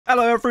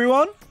Hello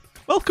everyone,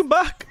 welcome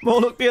back. More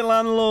luck being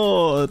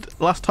Landlord.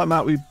 Last time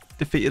out we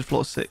defeated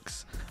floor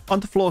 6. On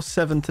to floor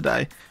 7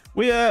 today.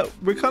 We're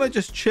kind of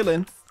just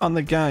chilling on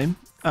the game.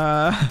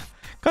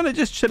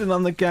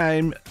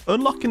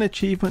 Unlocking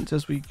achievements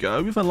as we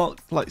go. We've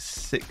unlocked like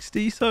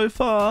 60 so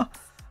far.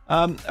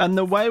 And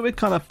the way we're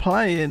kind of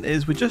playing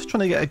is we're just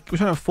trying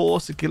to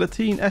force a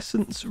guillotine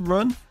essence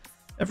run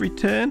every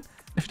turn.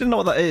 If you didn't know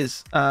what that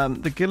is,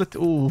 the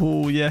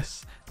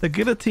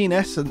guillotine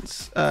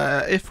essence,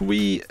 if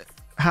we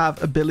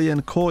have 1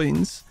 billion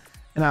coins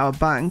in our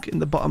bank in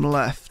the bottom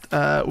left,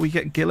 we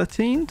get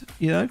guillotined,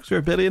 you know, because we're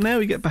a billionaire,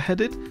 we get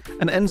beheaded,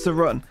 and it ends the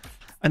run.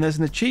 And there's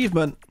an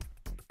achievement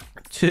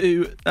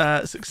to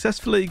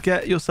successfully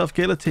get yourself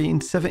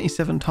guillotined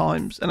 77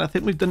 times. And I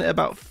think we've done it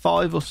about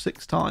 5 or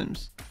 6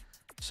 times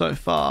so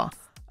far.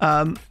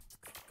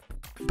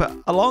 But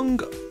along,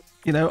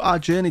 you know, our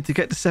journey to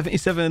get to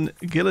 77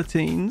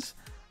 guillotines,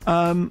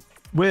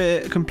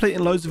 we're completing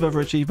loads of other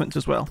achievements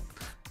as well.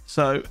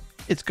 So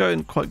it's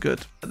going quite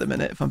good at the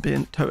minute, if I'm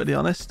being totally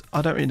honest.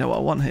 I don't really know what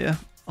I want here.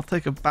 I'll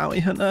take a bounty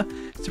hunter.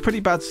 It's a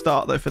pretty bad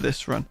start though for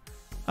this run.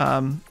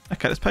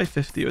 Okay, let's pay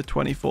 50 with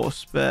 24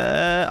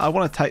 spare. I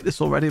want to take this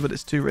already, but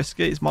it's too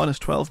risky. It's minus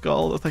 12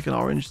 gold. I'll take an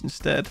orange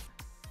instead.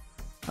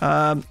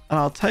 And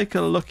I'll take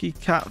a lucky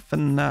cat for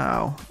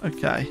now.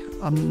 Okay,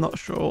 I'm not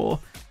sure.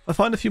 If I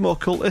find a few more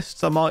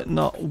cultists, I might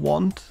not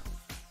want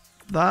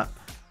that.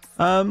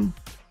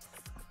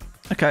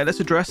 Okay, let's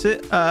address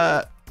it.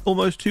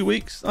 Almost 2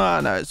 weeks. No,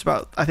 I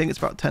think it's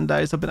about 10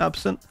 days I've been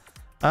absent.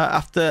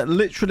 After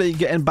literally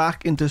getting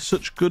back into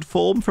such good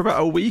form for about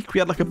a week. We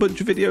had like a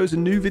bunch of videos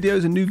and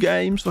new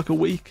games for like a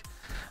week.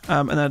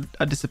 And then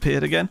I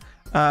disappeared again.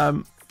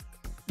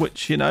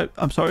 Which, you know,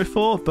 I'm sorry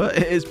for, but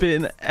it has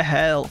been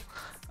hell.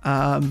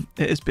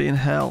 It has been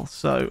hell.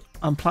 So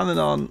I'm planning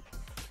on,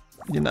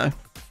 you know,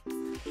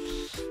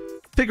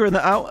 figuring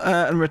that out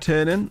and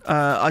returning.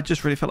 I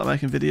just really felt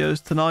like making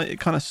videos tonight. It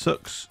kind of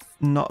sucks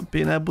not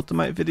being able to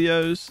make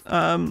videos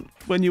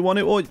when you want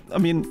it. Or, I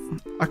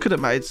mean, I could have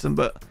made some,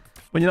 but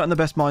when you're not in the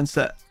best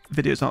mindset,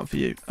 videos aren't for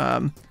you.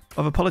 I've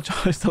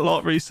apologized a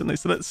lot recently,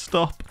 so let's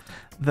stop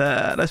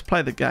there. Let's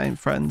play the game,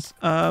 friends.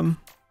 I'm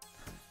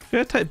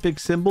going to take big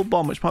symbol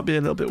bomb, which might be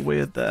a little bit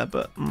weird there,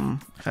 but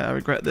okay, I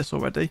regret this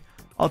already.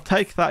 I'll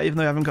take that even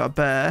though I haven't got a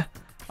bear.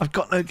 I've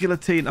got no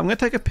guillotine. I'm going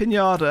to take a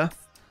pinata, and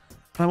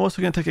I'm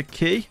also going to take a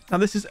key. Now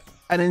this is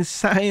an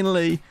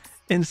insanely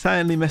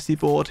messy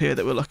board here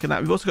that we're looking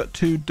at. We've also got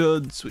 2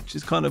 duds, which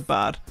is kind of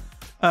bad.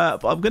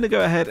 But I'm going to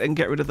go ahead and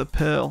get rid of the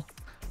pearl.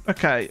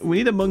 Okay, we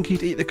need a monkey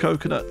to eat the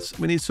coconuts.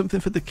 We need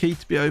something for the key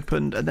to be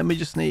opened, and then we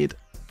just need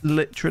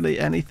literally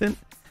anything.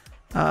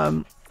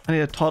 I need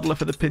a toddler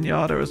for the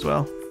pinata as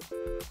well.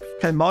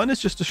 Okay, mine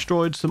has just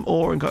destroyed some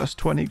ore and got us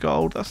 20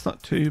 gold. That's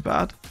not too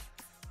bad.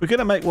 We're going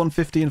to make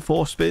 150 in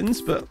 4 spins,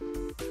 but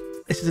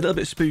this is a little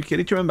bit spooky. I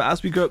need to remember,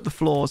 as we go up the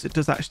floors, it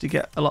does actually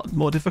get a lot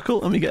more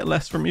difficult and we get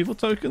less removal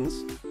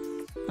tokens.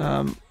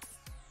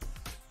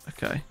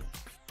 Okay.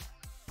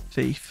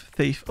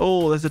 Thief.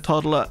 Oh, there's a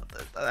toddler.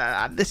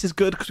 This is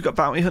good because we've got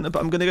bounty hunter, but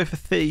I'm going to go for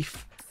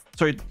thief.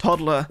 Sorry,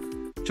 toddler,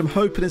 which I'm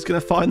hoping is going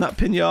to find that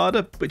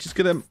pinata, which is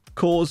going to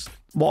cause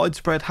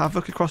widespread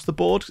havoc across the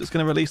board because it's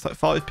going to release like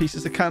 5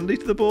 pieces of candy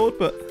to the board.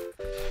 But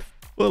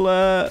we'll,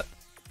 I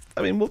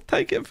mean, we'll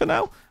take it for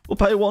now. We'll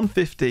pay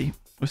 150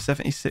 with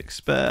 76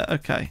 spare.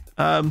 Okay.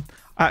 I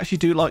actually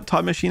do like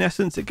time machine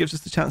essence. It gives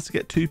us the chance to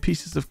get 2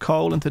 pieces of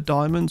coal into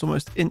diamonds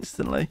almost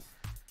instantly.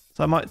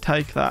 So I might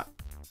take that.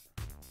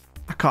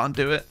 I can't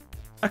do it.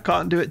 I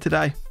can't do it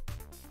today.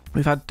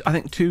 We've had, I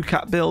think, 2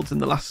 cat builds in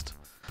the last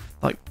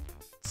like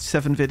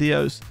 7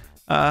 videos.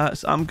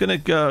 So I'm going to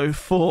go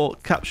for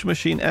capture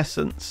machine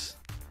essence.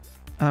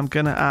 And I'm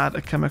going to add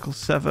a chemical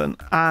 7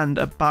 and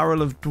a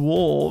barrel of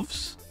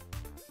dwarves.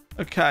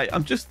 Okay,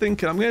 I'm just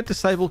thinking I'm going to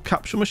disable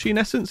capsule machine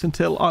essence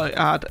until I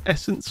add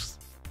essence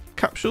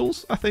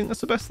capsules. I think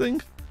that's the best thing.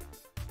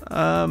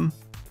 I'm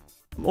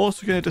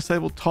also going to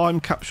disable time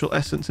capsule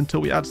essence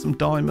until we add some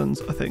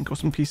diamonds, I think, or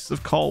some pieces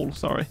of coal,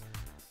 sorry.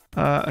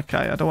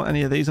 Okay, I don't want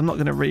any of these. I'm not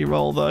going to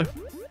re-roll, though.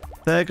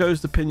 There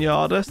goes the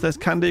pinata. So there's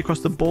candy across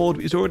the board.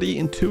 He's already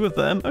eaten 2 of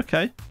them.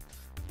 Okay.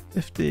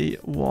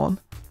 51.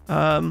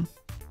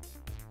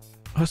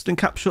 Husting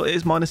capsule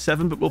is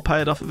 -7, but we'll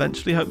pay it off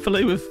eventually,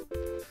 hopefully, with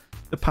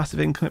the passive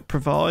income it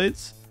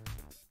provides.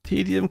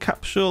 Tedium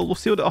capsule. We'll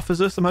see what it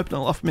offers us. I'm hoping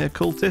it'll offer me a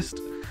cultist.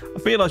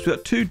 I've realised we've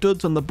got 2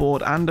 duds on the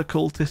board and a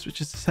cultist,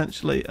 which is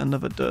essentially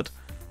another dud.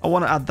 I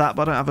want to add that,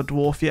 but I don't have a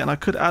dwarf yet. And I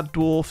could add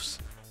dwarfs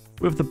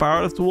with the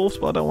barrel of dwarfs,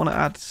 but I don't want to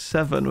add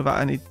 7 without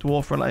any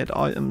dwarf-related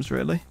items,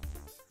 really.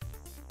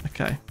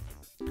 Okay.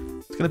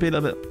 It's going to be a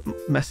little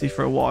bit messy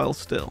for a while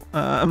still.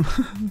 I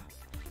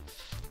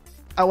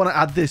want to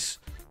add this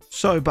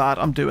so bad.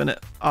 I'm doing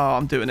it. Oh,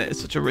 I'm doing it.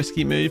 It's such a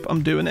risky move.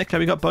 I'm doing it. Okay,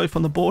 we got both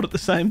on the board at the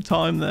same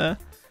time there.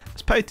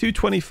 Let's pay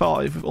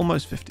 225 with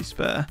almost 50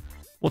 spare.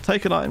 We'll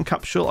take an item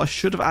capsule. I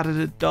should have added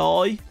a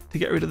die to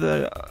get rid of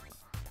the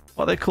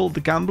what they called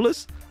the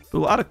gamblers.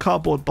 But we'll add a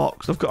cardboard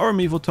box. I've got a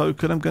removal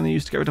token I'm going to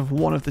use to get rid of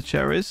one of the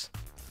cherries.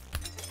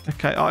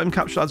 Okay, item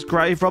capture adds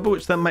grave robber,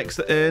 which then makes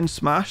the urn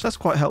smash. That's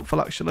quite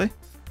helpful, actually.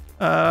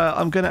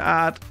 I'm going to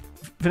add...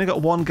 I've only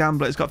got one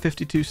gambler. It's got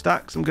 52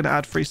 stacks. I'm going to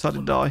add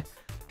three-sided die.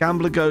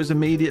 Gambler goes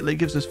immediately.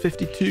 Gives us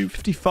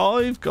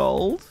 55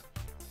 gold.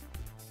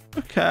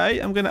 Okay,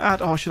 I'm going to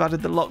add... Oh, I should have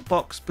added the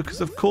lockbox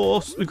because, of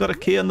course, we've got a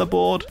key on the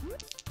board.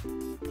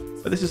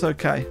 But this is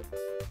okay.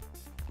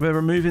 We're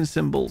removing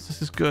symbols.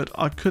 This is good.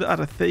 I could add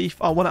a thief.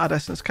 I want to add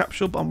essence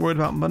capsule, but I'm worried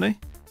about money.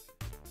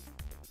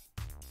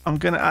 I'm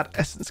going to add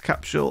essence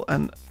capsule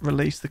and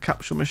release the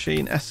capsule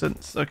machine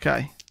essence.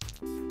 Okay.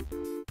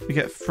 We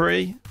get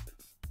 3.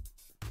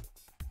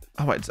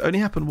 Oh, wait. It's only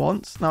happened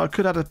once. Now, I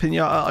could add a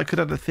pinata. I could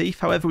add a thief.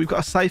 However, we've got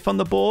a safe on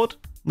the board.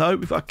 No,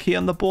 we've got a key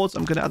on the board, so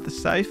I'm going to add the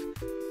safe.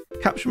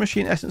 Capture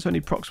machine essence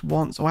only procs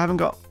once. Oh, I haven't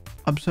got...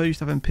 I'm so used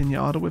to having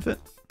pinata with it.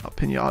 Not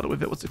pinata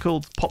with it. What's it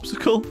called?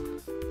 Popsicle.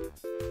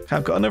 Okay,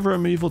 I've got another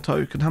removal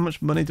token. How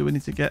much money do we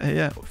need to get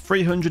here?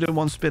 300 in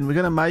one spin. We're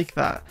going to make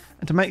that.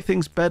 And to make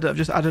things better, I've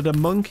just added a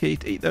monkey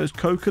to eat those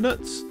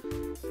coconuts.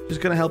 Which is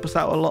going to help us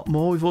out a lot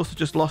more. We've also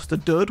just lost a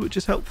dud, which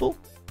is helpful.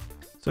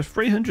 So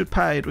 300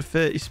 paid with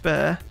 30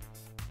 spare.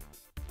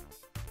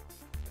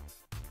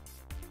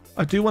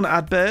 I do want to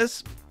add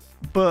bears.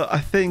 But I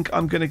think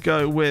I'm going to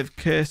go with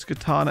Cursed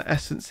Katana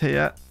essence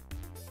here.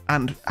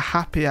 And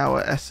Happy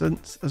Hour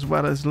essence. As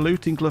well as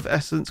Looting Glove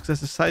essence. Because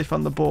there's a safe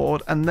on the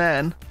board. And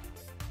then...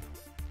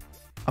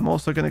 I'm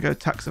also going to go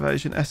tax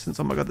evasion essence.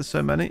 Oh my god, there's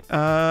so many.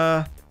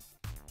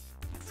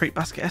 Fruit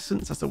basket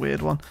essence. That's a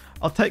weird one.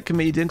 I'll take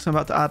comedian because I'm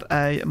about to add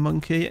a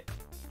monkey.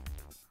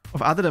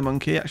 I've added a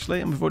monkey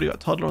actually, and we've already got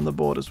toddler on the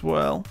board as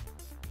well.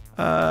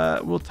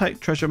 We'll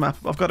take treasure map.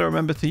 I've got to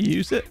remember to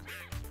use it.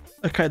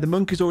 Okay, the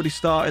monkey's already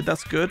started.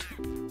 That's good.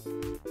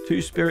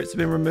 2 spirits have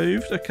been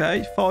removed.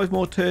 Okay, 5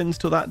 more turns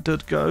till that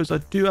dud goes. I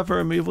do have a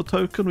removal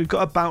token. We've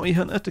got a bounty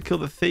hunter to kill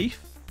the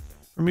thief.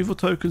 Removal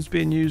tokens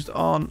being used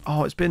on...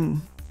 Oh, it's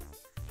been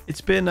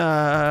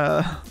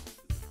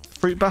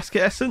fruit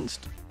basket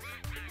essenced.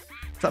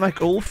 Does that make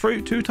all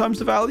fruit 2 times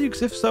the value?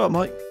 Because if so, it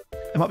might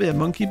be a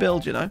monkey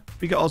build, you know.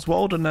 We got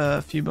Oswald and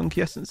a few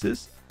monkey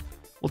essences.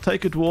 We'll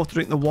take a dwarf to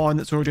drink the wine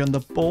that's already on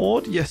the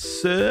board. Yes,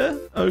 sir.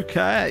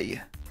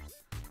 Okay.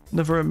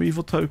 Another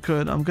removal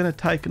token. I'm going to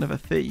take another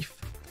thief.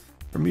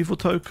 Removal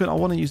token. I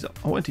want to use it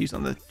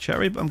on the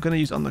cherry, but I'm going to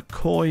use it on the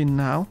coin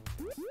now.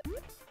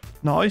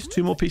 Nice.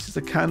 2 more pieces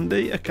of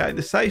candy. Okay,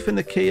 the safe and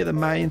the key are the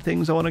main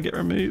things I want to get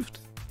removed.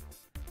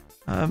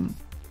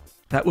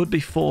 That would be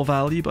 4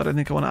 value, but I don't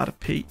think I want to add a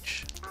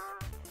peach.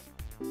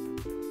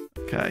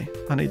 Okay,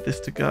 I need this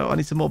to go. I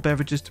need some more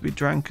beverages to be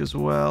drank as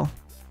well.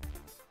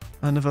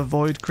 Another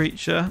void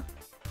creature.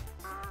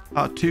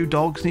 2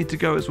 dogs need to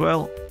go as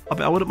well.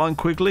 I wouldn't mind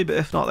Quigley, but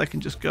if not, they can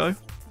just go.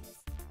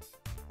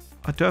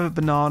 I do have a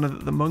banana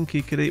that the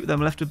monkey could eat, but then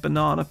I'm left with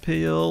banana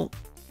peel.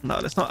 No,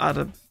 let's not add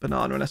a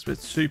banana unless we're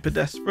super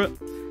desperate.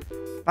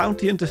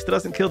 Bounty Hunter still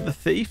hasn't killed the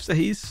thief, so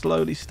he's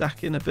slowly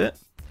stacking a bit.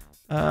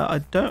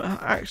 I don't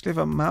actually have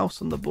a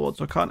mouse on the board,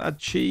 so I can't add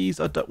cheese.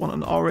 I don't want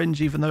an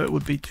orange, even though it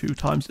would be 2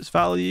 times its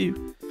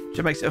value.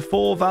 Which makes it a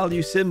 4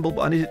 value symbol,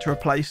 but I need it to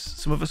replace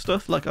some other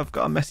stuff. Like I've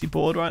got a messy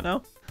board right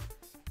now.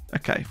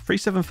 Okay,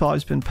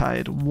 375's been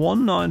paid.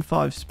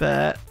 195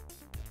 spare.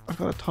 I've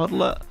got a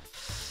toddler.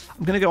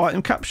 I'm going to go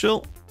item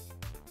capsule.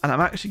 And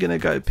I'm actually going to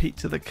go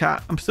Pizza the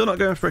cat. I'm still not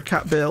going for a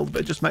cat build,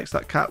 but it just makes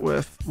that cat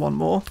worth 1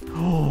 more.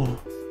 Oh.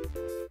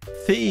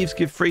 Thieves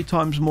give 3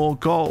 times more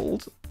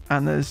gold.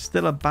 And there's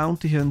still a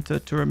bounty hunter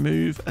to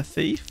remove a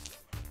thief.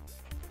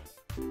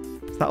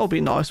 So that'll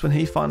be nice when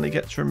he finally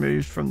gets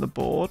removed from the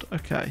board.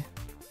 Okay.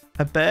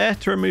 A bear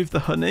to remove the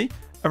honey.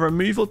 A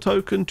removal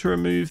token to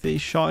remove the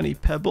shiny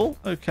pebble.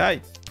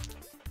 Okay.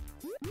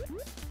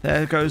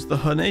 There goes the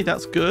honey.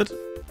 That's good.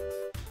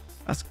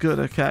 That's good.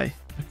 Okay.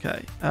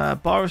 Okay.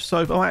 Bar of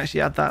soap. I'll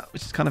actually add that,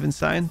 which is kind of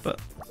insane, but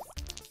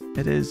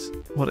it is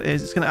what it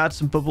is. It's going to add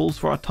some bubbles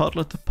for our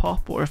toddler to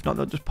pop, or if not,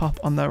 they'll just pop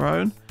on their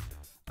own.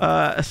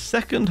 A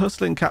second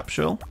hustling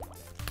capsule.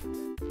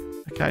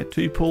 Okay,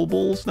 2 pool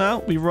balls now.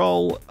 We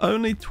roll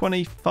only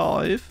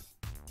 25.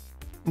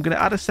 I'm going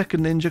to add a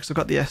second ninja because I've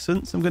got the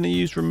essence. I'm going to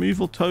use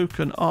removal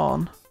token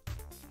on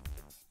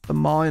the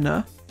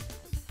miner.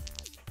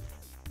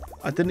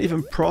 I didn't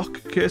even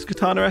proc Cursed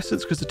Katana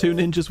essence because the 2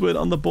 ninjas weren't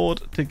on the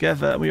board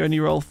together. And we only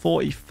roll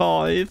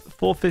 45.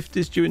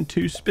 450s due in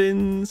 2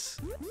 spins.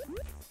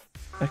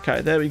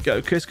 Okay, there we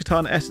go. Cursed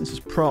Katana essence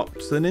is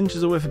procced. So the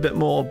ninjas are worth a bit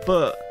more,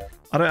 but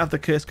I don't have the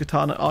Cursed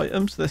Katana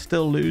items, so they're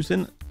still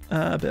losing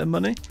a bit of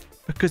money.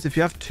 Because if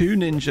you have 2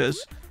 ninjas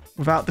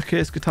without the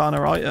Cursed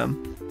Katana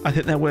item, I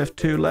think they're worth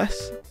 2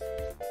 less.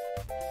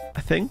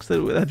 I think.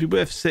 So they'd be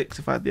worth 6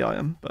 if I had the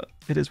item, but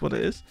it is what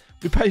it is.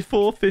 We pay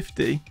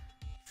 450,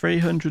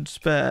 300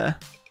 spare.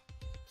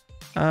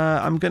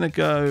 I'm going to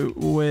go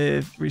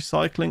with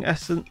Recycling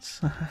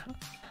Essence.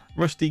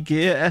 Rusty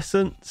Gear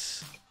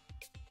Essence.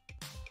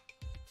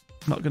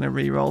 I'm not going to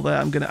re-roll there.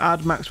 I'm going to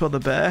add Maxwell the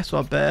bear,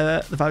 so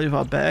the value of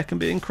our bear can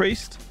be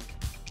increased.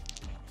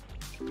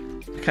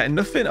 Okay,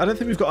 nothing. I don't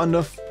think we've got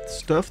enough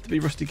stuff to be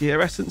Rusty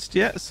Gear Essenced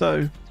yet,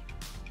 so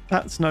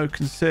That's no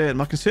concern.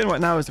 My concern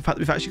right now is the fact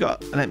that we've actually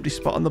got an empty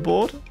spot on the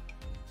board.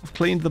 I've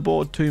cleaned the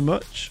board too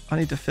much. I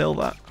need to fill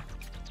that.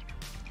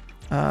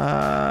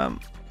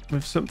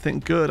 With something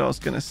good, I was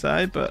going to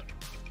say, but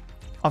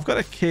I've got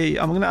a key.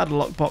 I'm going to add a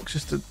lockbox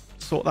just to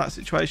sort that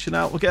situation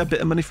out. We'll get a bit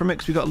of money from it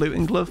because we got a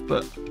looting glove,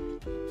 but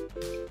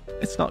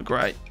it's not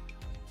great.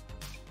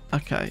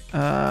 Okay.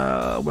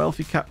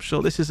 Wealthy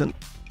capsule. This is a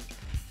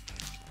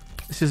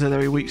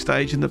very weak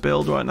stage in the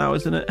build right now,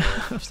 isn't it?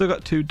 I've still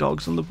got 2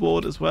 dogs on the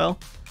board as well.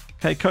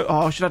 Okay.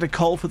 Oh, I should have had a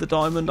coal for the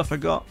diamond. I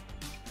forgot.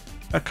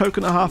 A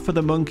coconut half for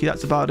the monkey.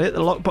 That's about it. The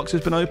lockbox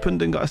has been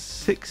opened and got a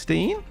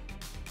 16.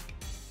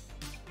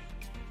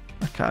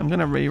 Okay, I'm going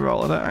to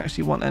re-roll. I don't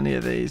actually want any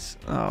of these.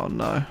 Oh,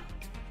 no.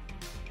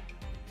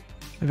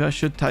 Maybe I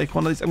should take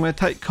one of these. I'm going to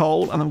take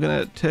coal and I'm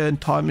going to turn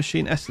time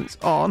machine essence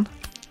on.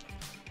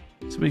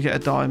 So we get a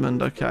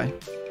diamond. Okay.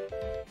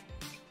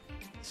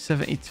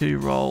 72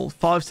 roll.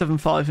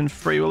 575 and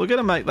 3. Well, we're going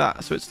to make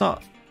that. So it's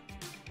not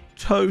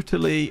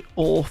totally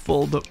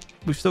awful, but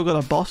we've still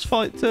got a boss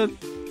fight to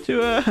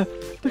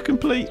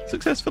complete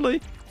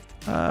successfully.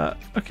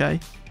 Okay.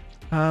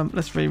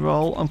 Let's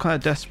re-roll. I'm kind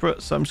of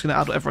desperate, so I'm just going to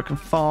add whatever I can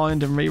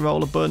find and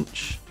re-roll a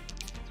bunch.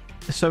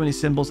 There's so many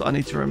symbols that I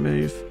need to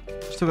remove.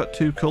 Still got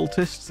 2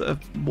 cultists that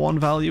have 1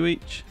 value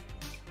each.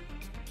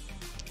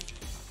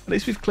 At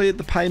least we've cleared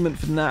the payment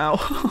for now.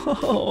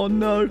 Oh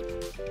no.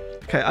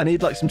 Okay, I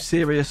need like some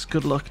serious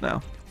good luck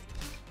now.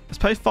 Let's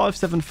pay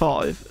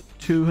 575,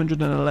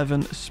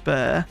 211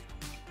 spare.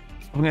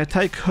 I'm going to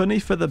take honey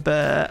for the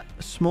bear,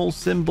 small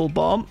symbol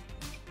bomb,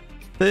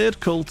 3rd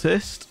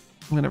cultist.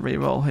 I'm going to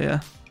re-roll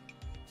here.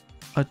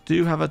 I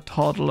do have a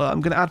toddler.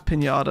 I'm going to add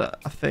pinata,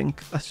 I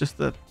think. That's just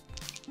the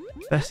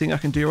best thing I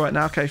can do right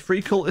now. Okay,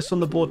 3 cultists on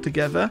the board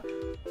together.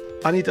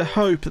 I need to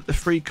hope that the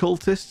 3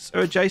 cultists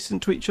are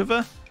adjacent to each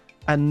other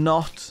and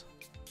not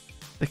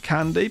the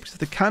candy. Because if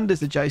the candy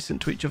is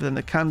adjacent to each other, then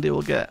the candy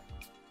will get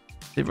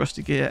the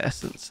rusty gear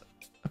essence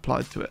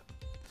applied to it.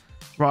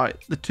 Right,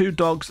 the 2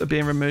 dogs are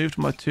being removed.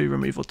 My 2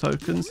 removal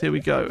tokens. Here we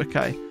go.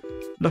 Okay.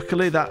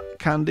 Luckily, that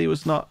candy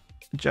was not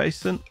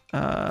adjacent.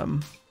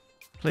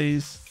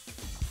 Please.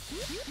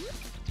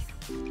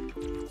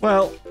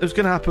 Well, it was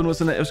going to happen,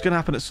 wasn't it? It was going to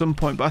happen at some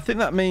point, but I think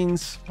that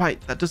means... Wait,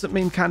 that doesn't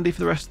mean candy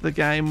for the rest of the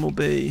game will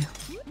be...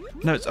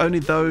 No, it's only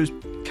those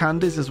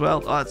candies as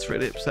well. Oh, that's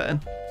really upsetting.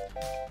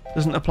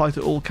 Doesn't apply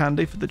to all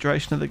candy for the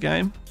duration of the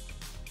game.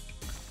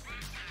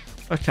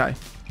 Okay.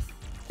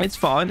 It's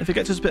fine. If it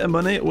gets us a bit of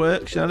money, it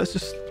works. You know, let's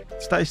just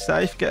stay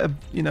safe. Get a,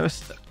 you know,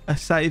 a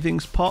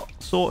savings pot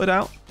sorted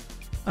out.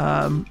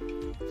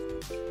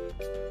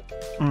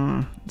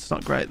 It's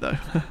not great, though.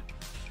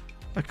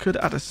 I could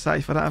add a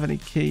safe. I don't have any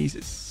keys.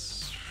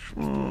 It's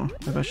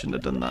maybe I shouldn't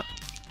have done that.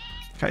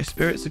 Okay,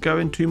 spirits are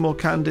going. 2 more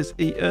candies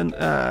eaten.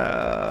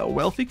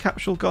 Wealthy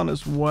capsule gone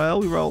as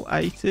well. We roll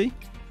 80.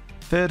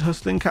 3rd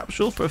hustling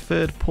capsule for a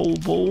 3rd pull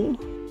ball.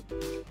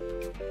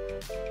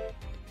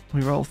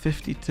 We roll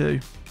 52.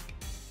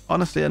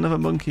 Honestly, another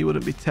monkey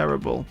wouldn't be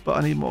terrible, but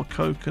I need more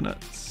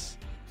coconuts.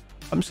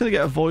 I'm just going to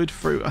get a void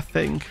fruit, I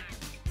think.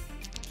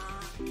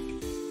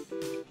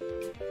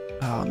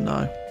 Oh,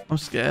 no. I'm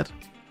scared.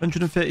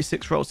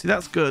 136 rolls. See,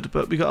 that's good,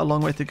 but we got a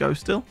long way to go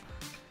still.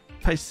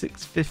 Pay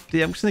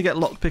 650. I'm just going to get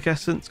lockpick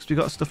essence because we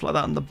got stuff like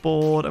that on the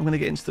board. I'm going to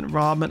get instant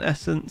ramen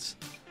essence.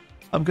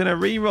 I'm going to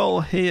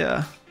re-roll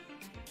here.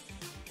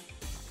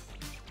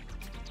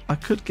 I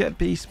could get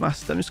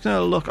Beastmaster. I'm just going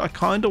to look. I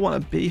kind of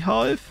want a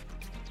beehive.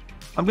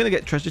 I'm going to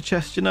get treasure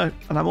chest, you know,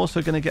 and I'm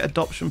also going to get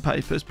adoption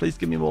papers. Please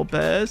give me more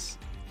bears.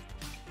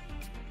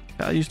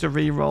 Okay, I used a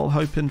re-roll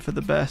hoping for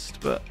the best,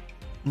 but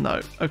no.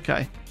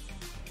 Okay.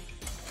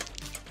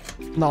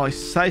 Nice.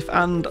 Safe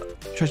and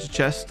treasure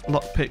chest.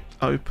 Lockpick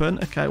open.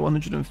 Okay,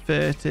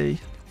 130.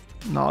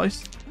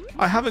 Nice.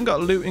 I haven't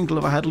got looting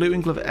glove. I had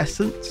looting glove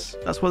essence.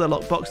 That's why the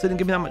lockbox didn't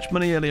give me that much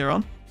money earlier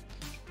on.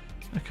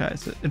 Okay,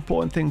 it's an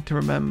important thing to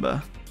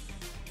remember.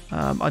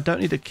 I don't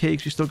need a key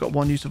because we still got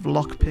 1 use of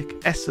lockpick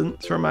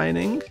essence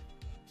remaining.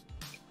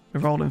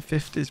 We're rolling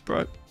 50s,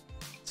 bro.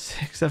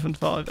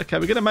 675. Okay,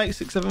 we're going to make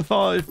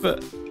 675,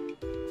 but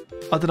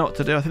I don't know what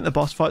to do. I think the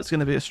boss fight's going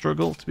to be a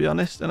struggle, to be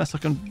honest, unless I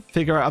can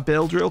figure out a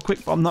build real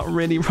quick, but I'm not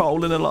really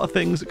rolling a lot of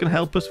things that can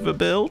help us with a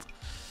build.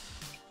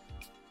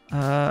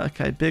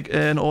 Okay, big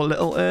urn or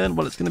little urn.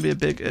 Well, it's going to be a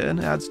big urn.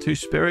 It adds 2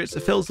 spirits.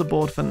 It fills the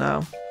board for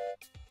now.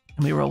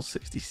 And we roll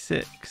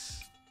 66.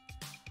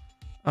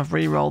 I've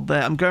re-rolled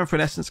there. I'm going for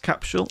an essence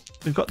capsule.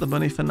 We've got the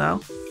money for now.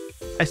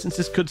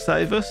 Essences could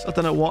save us. I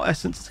don't know what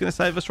essence is going to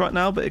save us right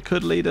now, but it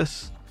could lead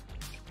us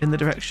in the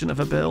direction of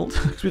a build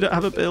because we don't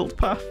have a build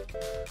path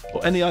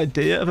or any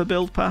idea of a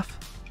build path.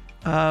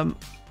 I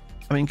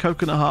mean,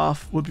 coconut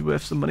half would be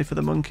worth some money for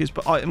the monkeys,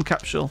 but item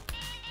capsule.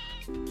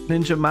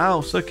 Ninja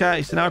mouse.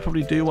 Okay, so now I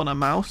probably do want a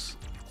mouse.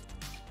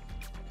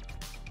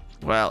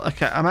 Well,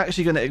 okay, I'm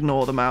actually going to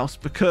ignore the mouse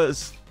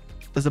because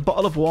there's a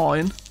bottle of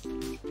wine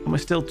and we're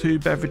still 2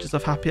 beverages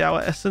of happy hour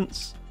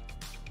essence.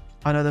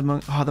 I know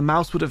the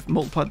mouse would have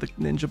multiplied the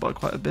ninja by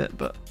quite a bit,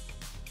 but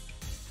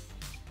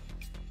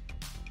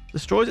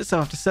Destroys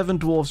itself after 7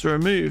 dwarves are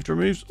removed.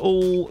 Removes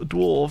all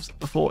dwarves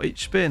before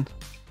each spin.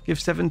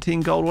 Gives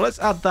 17 gold. Well, let's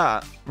add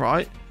that,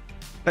 right?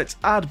 Let's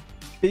add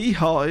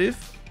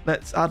Beehive.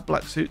 Let's add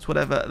black suits,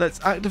 whatever.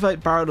 Let's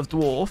activate Barrel of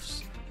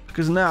Dwarfs,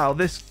 because now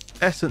this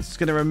essence is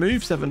going to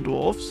remove 7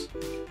 dwarves.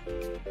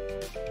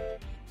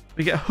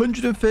 We get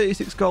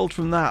 136 gold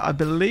from that. I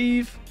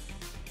believe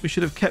we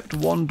should have kept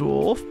 1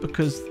 dwarf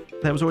because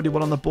there was already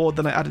 1 on the board.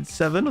 Then I added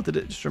 7, or did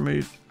it just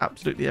remove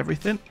absolutely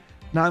everything?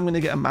 Now I'm going to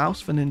get a mouse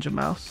for Ninja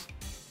Mouse.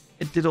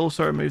 It did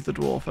also remove the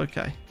dwarf.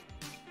 Okay.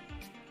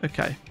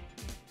 Okay.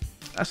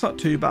 That's not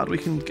too bad. We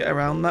can get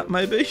around that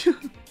maybe.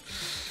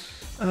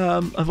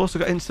 I've also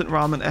got instant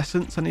ramen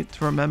essence. I need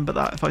to remember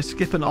that. If I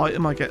skip an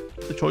item, I get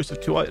the choice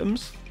of 2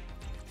 items.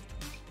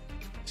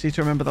 So you need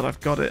to remember that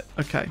I've got it.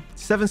 Okay.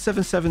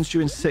 777's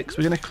due in 6.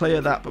 We're going to clear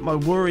that, but my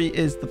worry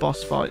is the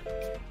boss fight.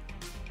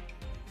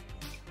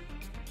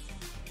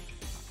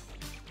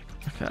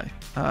 Okay.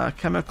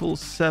 Chemical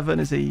 7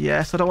 is a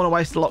yes. I don't want to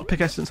waste a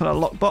lockpick essence on a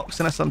lockbox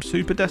unless I'm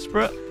super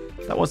desperate.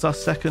 That was our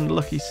second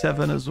lucky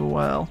 7 as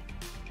well.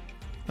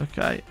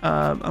 Okay,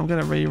 I'm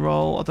going to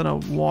re-roll. I don't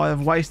know why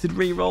I've wasted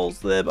re-rolls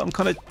there, but I'm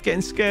kind of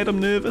getting scared. I'm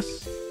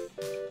nervous.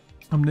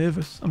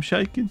 I'm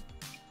shaking.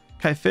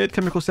 Okay, third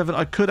chemical 7.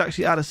 I could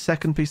actually add a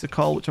second piece of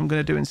coal, which I'm going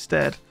to do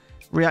instead.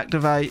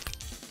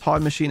 Reactivate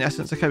time machine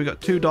essence. Okay, we've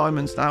got 2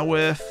 diamonds now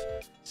worth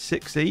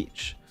 6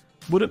 each.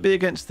 Wouldn't be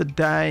against the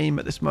dame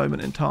at this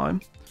moment in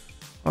time.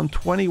 On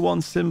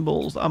 21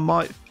 symbols, I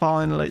might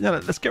finally... No,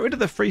 let's get rid of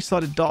the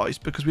 3-sided dice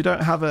because we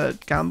don't have a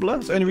gambler.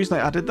 That's the only reason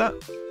I added that.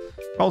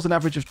 Rolls an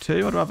average of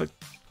 2. I'd rather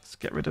just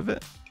get rid of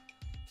it.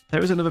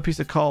 There is another piece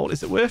of coal.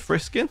 Is it worth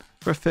risking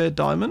for a 3rd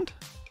diamond?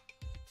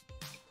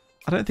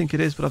 I don't think it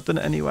is, but I've done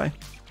it anyway.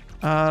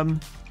 I'm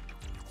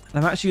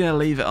actually going to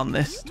leave it on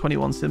this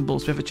 21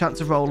 symbols. We have a chance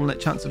of rolling it,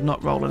 chance of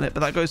not rolling it, but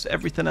that goes to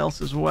everything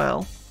else as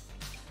well.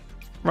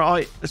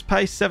 Right, let's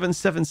pay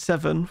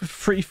 777 with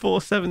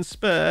 347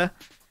 spare.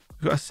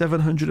 We've got a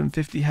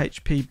 750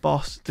 HP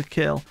boss to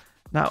kill.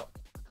 Now,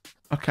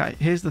 okay,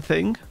 here's the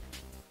thing.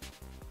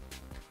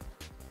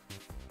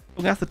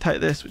 We're going to have to take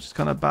this, which is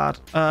kind of bad.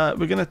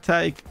 We're going to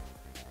take...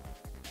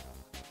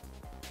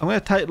 I'm going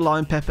to take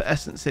lime pepper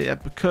essence here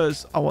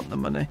because I want the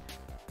money.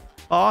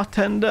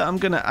 Bartender, I'm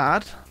going to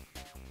add.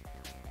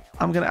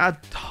 I'm going to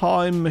add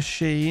time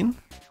machine.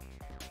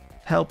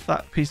 Help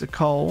that piece of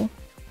coal.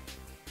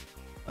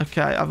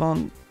 Okay, I'm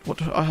on... What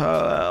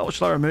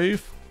shall I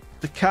remove?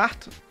 The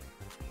cat.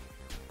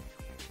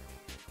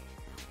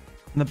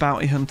 And the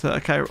bounty hunter.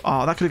 Okay,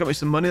 oh, that could have got me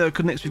some money though,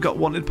 couldn't it? 'Cause we've got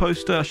wanted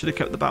poster. I should have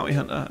kept the bounty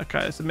hunter.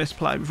 Okay, it's a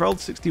misplay. We've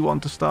rolled 61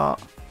 to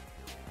start.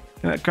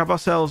 Gonna grab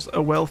ourselves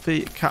a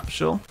wealthy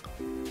capsule.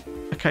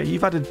 Okay,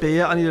 you've added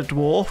beer. I need a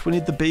dwarf. We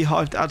need the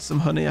beehive to add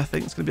some honey. I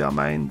think it's gonna be our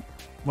main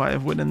way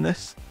of winning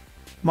this.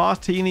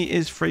 Martini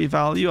is free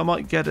value. I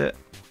might get it.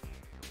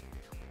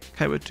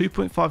 Okay, we're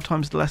 2.5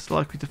 times less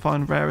likely to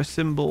find rarer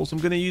symbols. I'm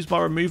gonna use my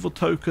removal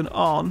token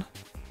on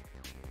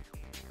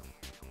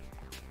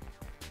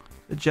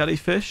the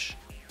jellyfish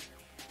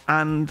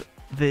and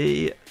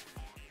the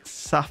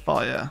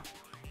sapphire.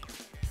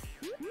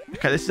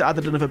 Okay, this is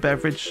added another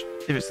beverage.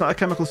 If it's not a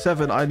chemical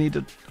 7, I need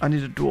a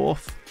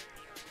dwarf.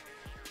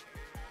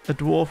 A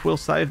dwarf will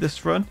save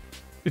this run.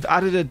 We've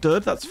added a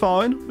dud. That's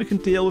fine. We can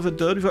deal with a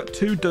dud. We've got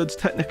 2 duds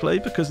technically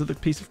because of the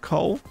piece of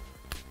coal.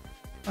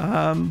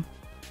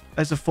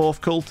 There's a 4th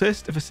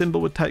cultist. If a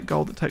symbol would take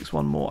gold, it takes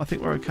 1 more. I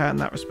think we're okay in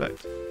that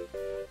respect.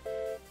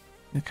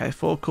 Okay,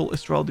 4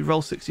 cultists rolled. We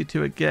roll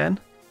 62 again.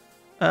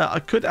 I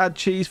could add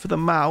cheese for the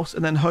mouse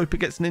and then hope it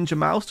gets Ninja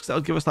Mouse because that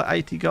would give us like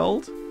 80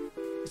 gold.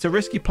 It's a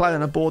risky play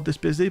on a board this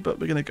busy, but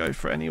we're going to go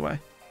for it anyway.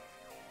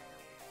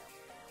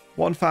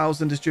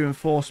 1,000 is due in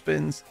 4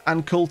 spins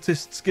and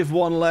cultists give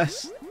 1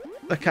 less.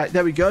 Okay,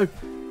 there we go.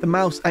 The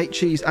mouse ate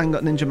cheese and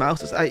got Ninja Mouse.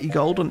 That's 80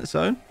 gold on its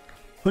own.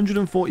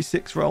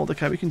 146 rolled.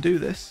 Okay, we can do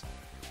this.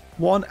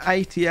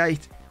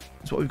 188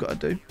 is what we've got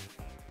to do.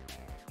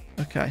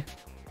 Okay.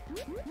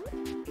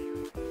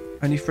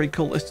 Only 3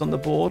 cultists on the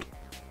board.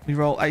 We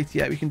roll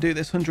 88. We can do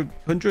this.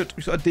 100.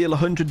 We've got to deal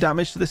 100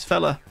 damage to this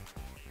fella.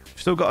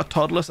 We've still got a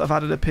toddler. So I've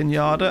added a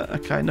pinata.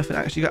 Okay, nothing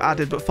actually got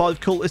added, but 5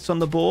 cultists on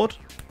the board.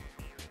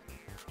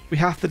 We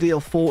have to deal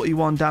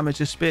 41 damage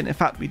a spin. In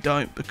fact, we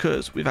don't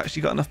because we've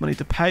actually got enough money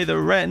to pay the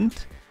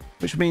rent,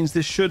 which means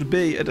this should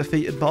be a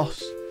defeated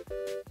boss.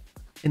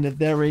 In the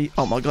very...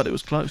 Oh my god, it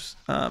was close.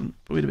 But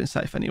we'd have been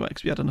safe anyway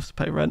because we had enough to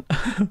pay rent.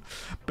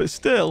 But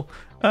still,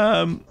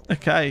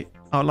 okay.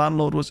 Our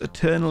landlord was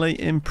eternally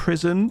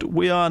imprisoned.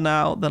 We are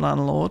now the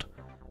landlord.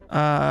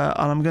 And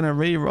I'm going to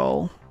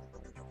re-roll.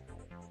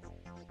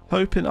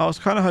 I was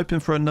kind of hoping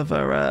for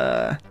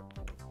another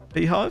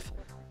beehive.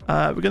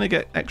 We're going to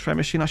get X-ray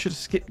machine. I should have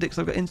skipped it because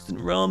I've got instant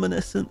ramen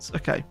essence.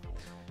 Okay.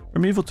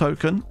 Removal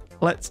token.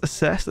 Let's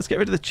assess. Let's get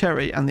rid of the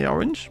cherry and the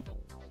orange.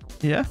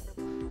 Yeah.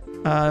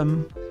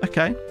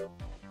 Okay.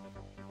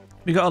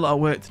 We got a lot of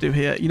work to do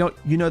here.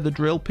 You know the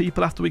drill,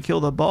 people. After we kill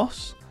the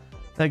boss,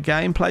 their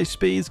gameplay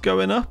speed's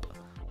going up.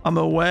 I'm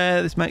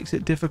aware this makes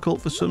it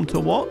difficult for some to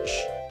watch,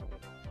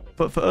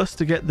 But for us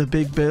to get the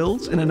big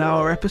builds in an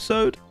hour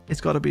episode, it's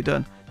got to be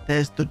done.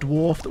 There's the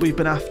dwarf that we've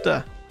been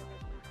after.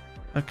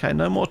 Okay,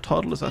 no more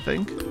toddlers, I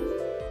think.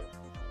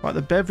 Right,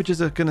 the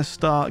beverages are going to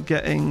start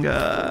getting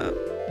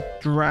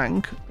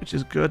drank, which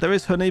is good. There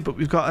is honey, but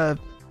we've got a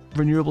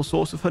renewable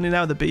source of honey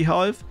now, the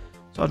beehive.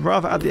 So I'd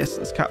rather add the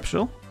essence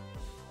capsule.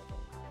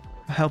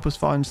 Help us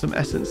find some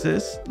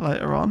essences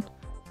later on.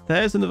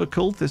 There's another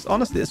cultist.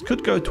 Honestly, this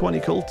could go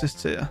 20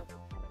 cultists here,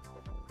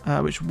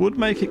 which would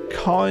make it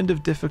kind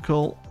of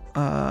difficult.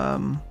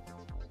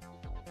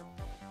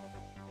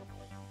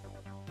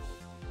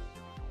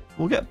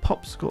 We'll get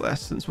popsicle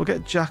essence. We'll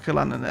get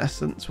jack-o'-lantern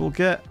essence. We'll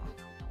get...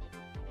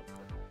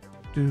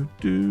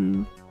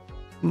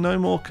 No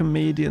more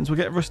comedians. We'll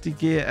get rusty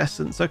gear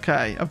essence.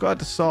 Okay, I've got to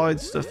decide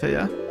stuff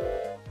here.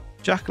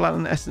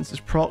 Jack-o'-lantern essence is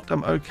procced.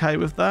 I'm okay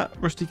with that.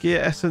 Rusty gear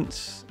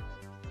essence.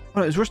 Oh,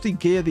 no, it was rusty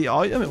gear the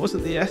item. It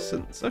wasn't the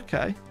essence.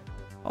 Okay,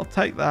 I'll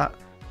take that.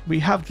 We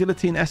have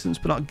guillotine essence,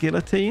 but not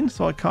guillotine,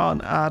 so I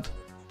can't add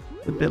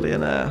the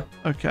billionaire.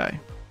 Okay.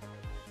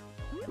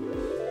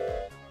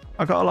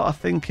 I got a lot of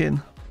thinking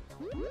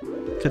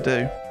to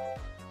do.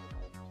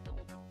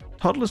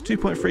 Toddler's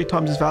 2.3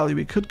 times his value.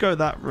 We could go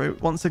that route.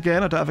 Once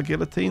again, I don't have a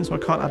guillotine, so I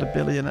can't add a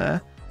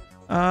billionaire.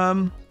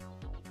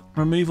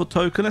 Removal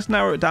token. Let's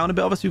narrow it down a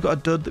bit. Obviously, we've got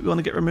a dud that we want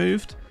to get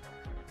removed.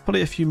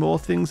 Probably a few more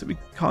things that we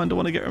kind of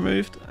want to get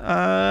removed.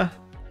 The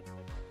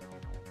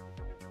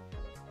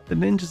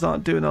ninjas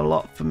aren't doing a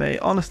lot for me.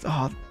 Honestly,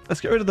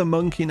 let's get rid of the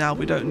monkey now.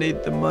 We don't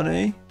need the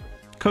money.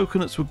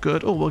 Coconuts were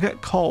good. Oh, we'll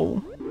get coal.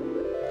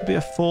 Could be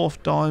a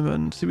 4th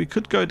diamond. See, we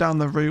could go down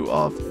the route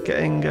of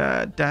getting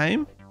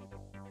Dame.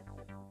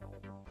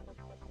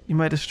 You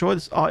may destroy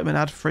this item and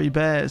add 3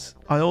 bears.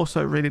 I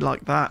also really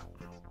like that.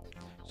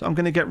 So I'm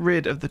going to get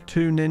rid of the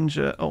 2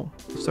 ninja. Oh,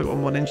 I've still got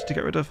 1 more ninja to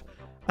get rid of.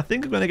 I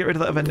think I'm going to get rid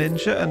of that other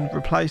ninja and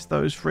replace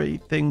those 3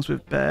 things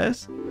with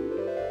bears.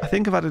 I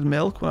think I've added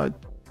milk when I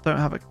don't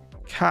have a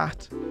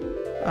cat.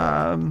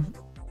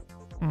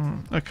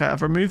 Okay,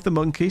 I've removed the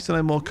monkey, so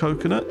no more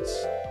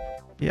coconuts.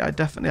 Yeah, I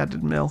definitely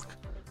added milk.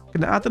 I'm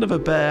going to add another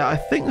bear. I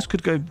think this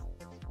could go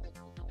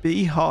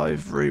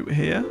beehive route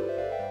here.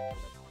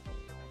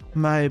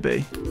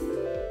 Maybe.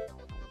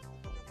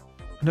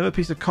 Another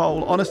piece of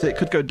coal. Honestly, it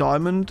could go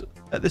diamond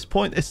at this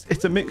point.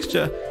 It's a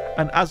mixture.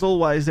 And as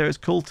always, there is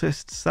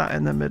cultists sat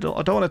in the middle.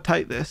 I don't want to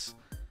take this.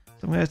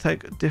 So I'm going to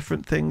take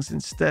different things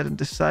instead and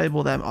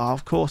disable them. Oh,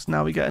 of course,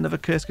 now we get another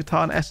cursed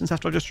katana essence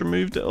after I just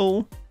removed it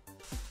all.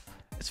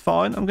 It's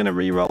fine. I'm going to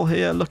re-roll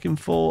here looking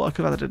for... I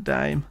could have added a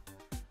dame.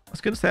 I was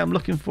going to say I'm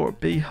looking for a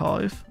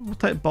beehive. We'll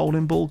take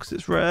bowling ball because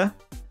it's rare.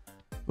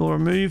 We'll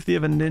remove the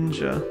other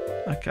ninja.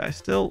 Okay,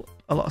 still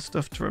a lot of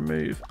stuff to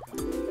remove.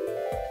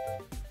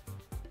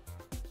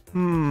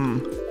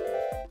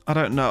 I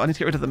don't know. I need to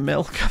get rid of the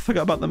milk. I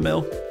forgot about the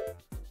milk.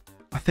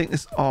 I think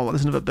this... Oh,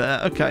 there's another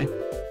bear. Okay.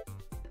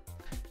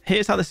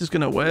 Here's how this is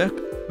going to work.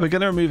 We're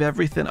going to remove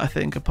everything, I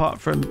think, apart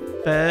from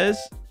bears,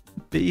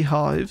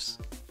 beehives,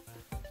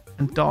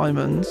 and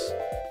diamonds.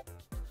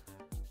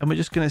 And we're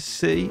just going to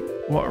see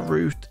what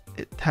route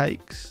it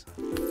takes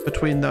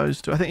between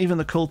those 2. I think even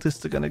the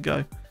cultists are going to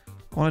go.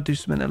 I want to do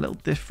something a little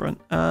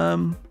different.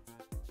 Let's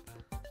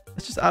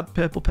just add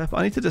purple pepper.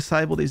 I need to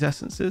disable these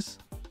essences.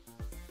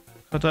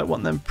 I don't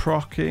want them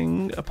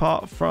proccing,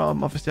 apart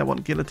from, obviously I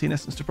want guillotine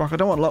essence to proc. I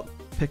don't want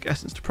lockpick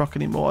essence to proc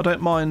anymore. I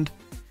don't mind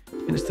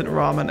instant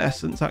ramen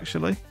essence,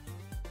 actually.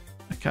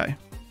 Okay.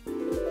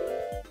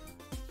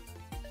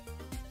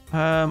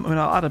 I mean,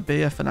 I'll add a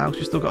beer for now because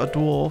we've still got a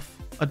dwarf.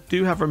 I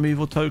do have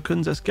removal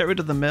tokens. Let's get rid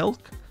of the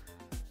milk.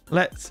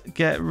 Let's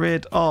get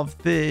rid of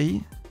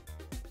the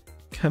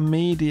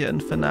comedian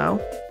for now.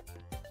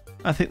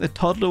 I think the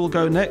toddler will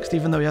go next,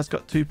 even though he has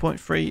got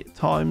 2.3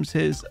 times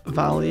his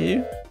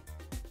value.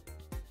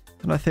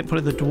 And I think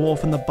probably the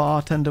dwarf and the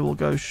bartender will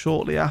go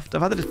shortly after.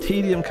 I've added a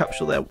tedium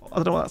capsule there. I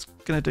don't know what that's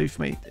going to do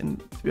for me,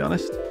 to be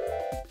honest.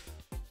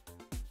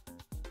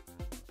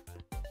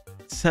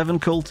 7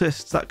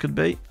 cultists, that could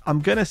be. I'm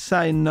going to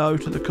say no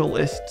to the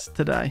cultists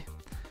today.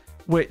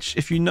 Which,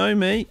 if you know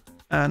me,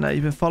 and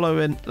you've been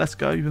following... Let's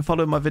go. You've been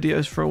following my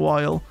videos for a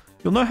while.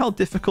 You'll know how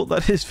difficult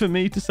that is for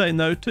me to say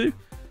no to.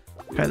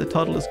 Okay, the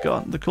toddler's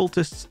gone. The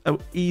cultists are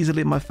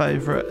easily my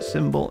favourite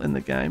symbol in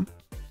the game.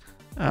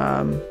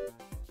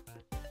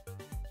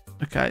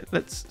 Okay,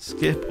 let's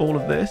skip all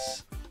of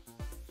this.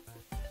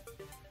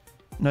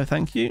 No,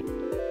 thank you.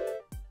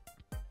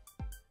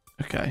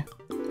 Okay.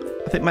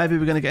 I think maybe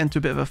we're going to get into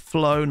a bit of a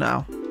flow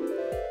now.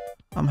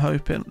 I'm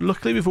hoping.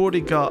 Luckily, we've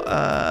already got...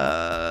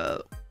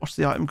 what's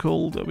the item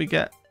called? We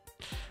get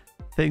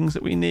things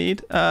that we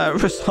need.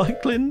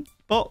 Recycling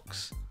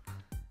box.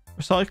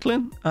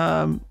 Recycling.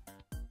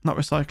 Not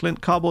recycling.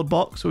 Cardboard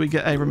box. So we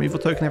get a removal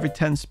token every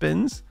 10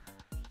 spins.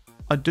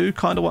 I do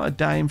kind of want a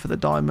dame for the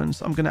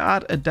diamonds. I'm going to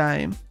add a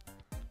dame.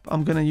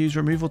 I'm going to use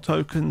removal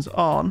tokens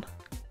on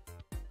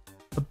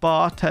the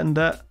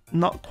bartender,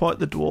 not quite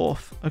the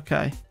dwarf.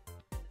 Okay.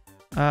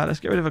 Let's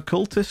get rid of a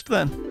cultist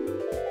then.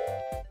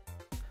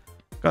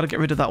 Got to get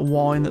rid of that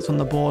wine that's on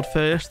the board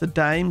first. The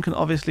dame can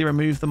obviously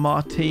remove the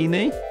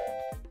martini.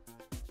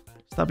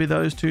 So that'll be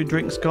those 2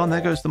 drinks gone.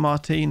 There goes the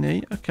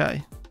martini.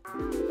 Okay.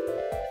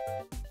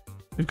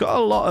 We've got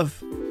a lot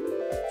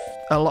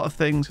of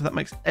things, if that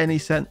makes any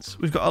sense.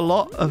 We've got a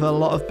lot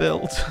of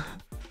builds.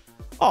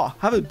 Oh,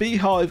 have a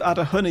beehive add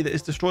a honey that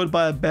is destroyed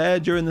by a bear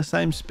during the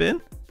same spin.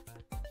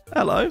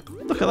 Hello,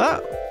 look at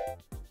that.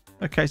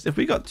 Okay, so if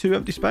we got 2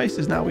 empty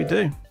spaces now, we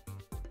do.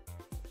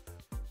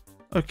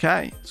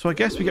 Okay, so I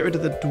guess we get rid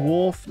of the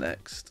dwarf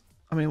next.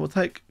 I mean, we'll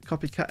take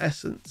copycat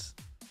essence.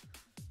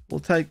 We'll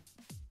take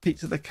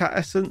pizza the cat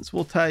essence.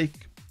 We'll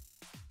take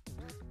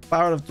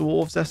barrel of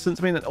dwarves essence.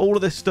 I mean, all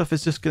of this stuff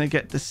is just going to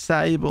get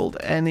disabled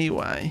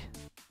anyway.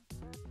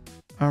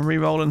 I'm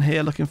re-rolling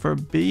here looking for a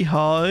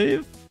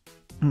beehive.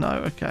 No,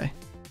 okay.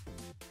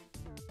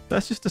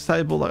 Let's just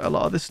disable like a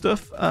lot of this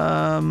stuff.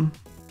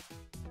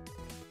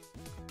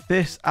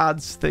 This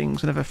adds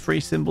things whenever 3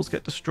 symbols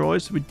get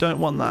destroyed, so we don't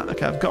want that.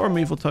 Okay, I've got a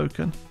removal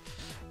token.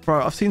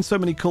 Bro, I've seen so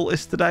many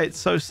cultists today. It's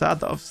so sad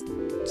that I've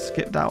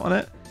skipped out on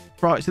it.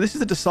 Right, so this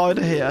is a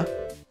decider here.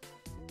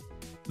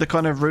 The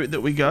kind of route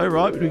that we go,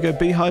 right? Do we go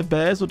beehive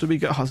bears or do we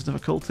go husband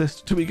of a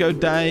cultist? Do we go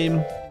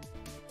dame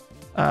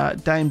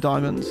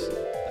diamonds?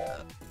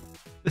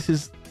 This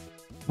is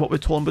what we're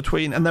torn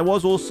between. And there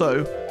was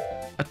also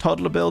a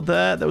toddler build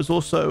there. There was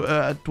also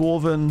a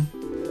dwarven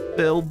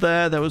build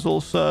there. There was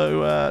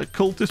also a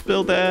cultist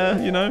build there,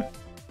 you know?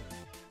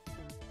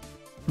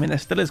 I mean, there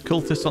still is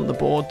cultists on the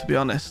board, to be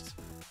honest.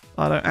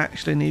 I don't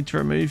actually need to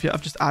remove yet.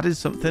 I've just added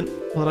something.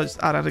 Well, I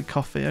just added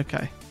coffee.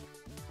 Okay.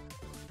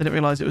 Didn't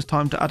realize it was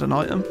time to add an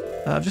item.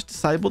 I've just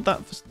disabled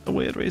that for a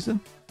weird reason.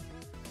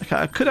 Okay,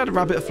 I could add a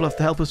rabbit fluff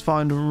to help us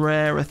find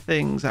rarer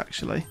things,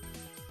 actually.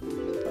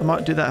 I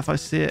might do that if I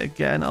see it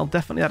again. I'll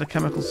definitely add a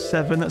chemical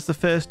 7. That's the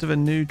first of a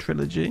new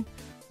trilogy.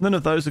 None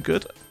of those are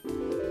good.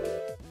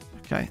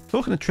 Okay,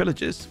 talking of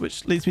trilogies,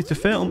 which leads me to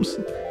films.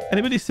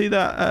 Anybody see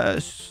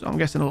that? I'm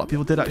guessing a lot of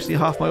people did, actually.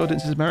 Half my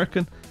audience is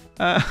American.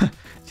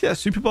 See that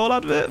Super Bowl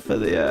advert for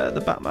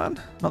the Batman?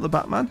 Not the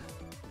Batman.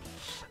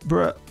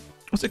 Bruh.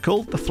 What's it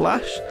called? The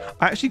Flash?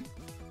 I actually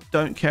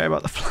don't care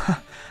about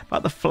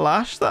the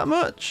Flash that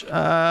much.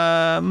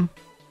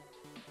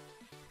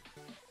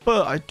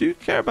 But I do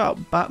care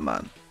about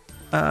Batman.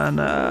 And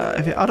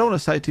I don't want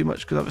to say too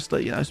much because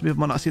obviously, you know, some people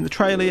might not have seen the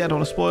trailer yet. I don't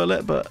want to spoil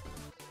it, but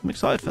I'm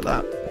excited for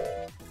that.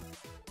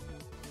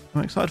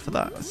 I'm excited for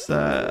that.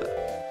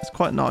 It's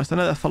quite nice. I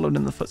know they're following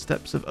in the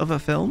footsteps of other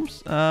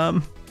films.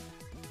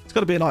 It's got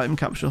to be an item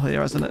capsule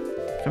here, hasn't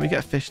it? Can we get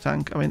a fish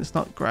tank? I mean, it's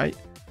not great.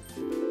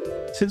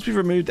 Since we've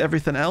removed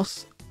everything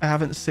else, I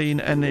haven't seen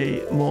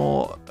any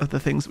more of the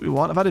things that we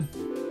want. I've added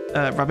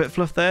rabbit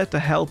fluff there to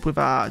help with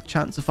our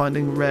chance of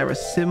finding rarer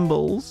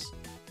symbols.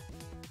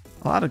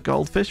 I'll add a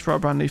goldfish for our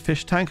brand new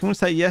fish tank. I'm going to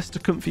say yes to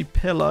comfy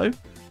pillow. I'm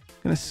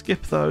going to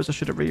skip those. I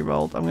should have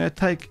re-rolled. I'm going to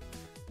take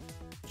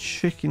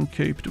chicken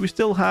coop. Do we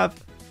still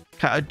have...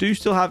 Okay, I do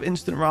still have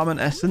instant ramen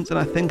essence, and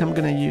I think I'm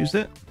going to use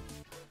it.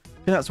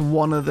 I think that's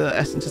one of the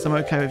essences I'm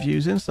okay with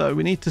using, so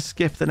we need to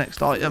skip the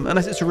next item.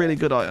 Unless it's a really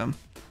good item,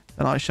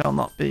 then I shall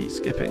not be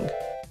skipping.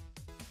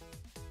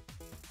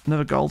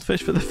 Another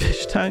goldfish for the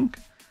fish tank.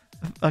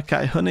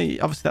 Okay, honey,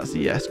 obviously that's a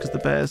yes, because the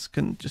bears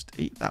can just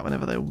eat that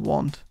whenever they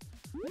want.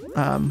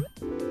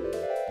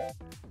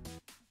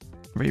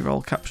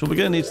 Reroll capsule. We're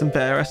going to need some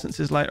bear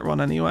essences later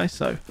on anyway,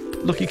 so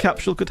lucky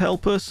capsule could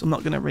help us. I'm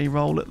not going to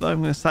re-roll it though.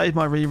 I'm going to save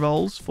my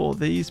re-rolls for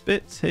these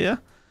bits here.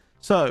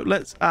 So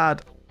let's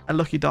add a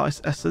lucky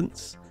dice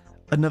essence,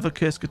 another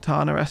cursed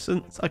katana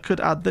essence. I could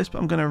add this, but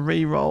I'm going to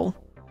re-roll.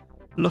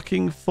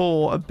 Looking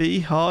for a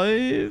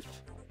beehive.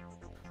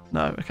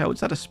 No, okay, we'll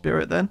just add a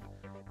spirit then.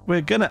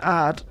 We're going to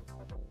add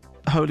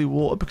holy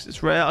water because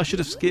it's rare. I should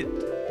have skipped.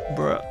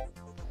 Bruh.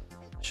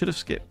 Should have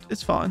skipped.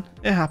 It's fine.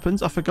 It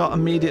happens. I forgot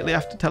immediately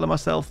after telling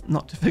myself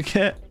not to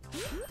forget.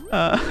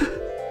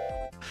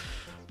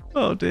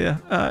 Oh dear.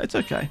 It's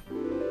okay.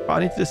 Right, I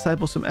need to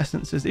disable some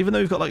essences, even though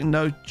we've got like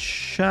no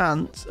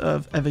chance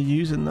of ever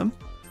using them.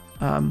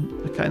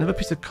 Okay, another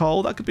piece of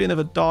coal. That could be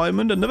another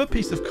diamond. Another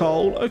piece of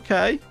coal.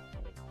 Okay.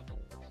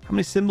 How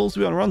many symbols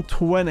are we on? We're on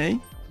 20. I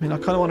mean, I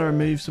kind of want to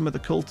remove some of the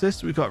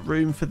cultists. We've got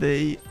room for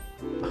the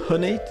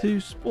honey to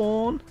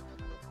spawn.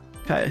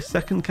 Okay,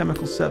 second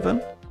chemical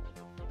 7.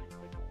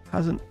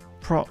 Hasn't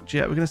procced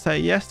yet. We're going to say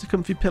yes to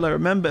comfy pillow.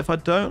 Remember, if I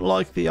don't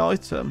like the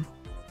item,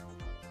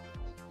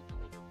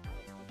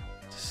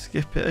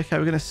 skip it. Okay,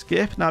 we're going to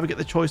skip. Now we get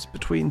the choice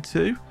between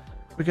 2.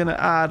 We're going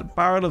to add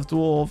barrel of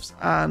dwarves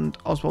and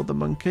Oswald the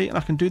monkey. And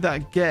I can do that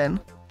again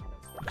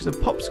because of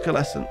popsicle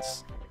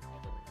essence.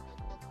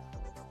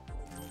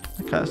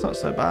 Okay, that's not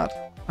so bad.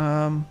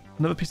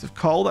 Another piece of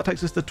coal. That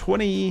takes us to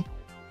 22.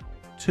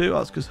 Oh,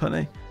 that's because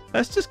honey.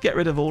 Let's just get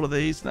rid of all of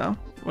these now.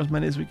 Or as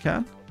many as we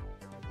can.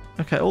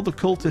 Okay, all the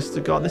cultists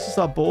are gone. This is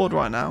our board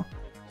right now.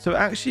 So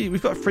actually,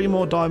 we've got 3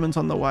 more diamonds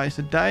on the way.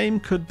 So Dame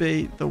could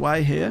be the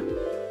way here.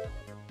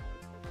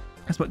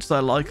 As much as I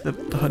like the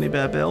honey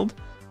bear build.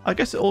 I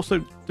guess it also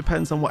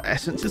depends on what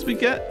essences we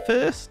get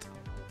first.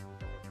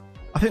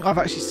 I think I've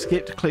actually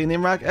skipped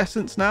cleaning rag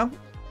essence now.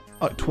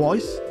 Like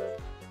twice.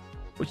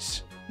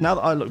 Which, now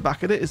that I look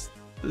back at it, is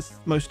the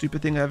most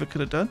stupid thing I ever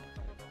could have done.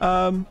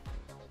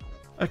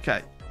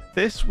 Okay,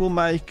 this will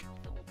make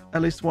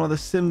at least one of the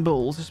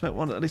symbols. Just make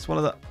at least one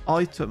of the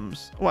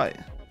items. Wait.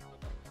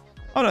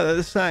 Oh no, they're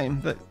the same.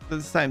 They're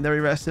the same.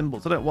 They're rare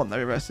symbols. I don't want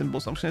very rare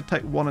symbols. So I'm just going to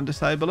take one and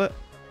disable it.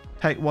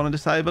 Take one and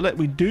disable it.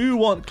 We do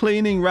want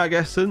cleaning rag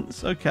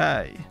essence.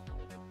 Okay.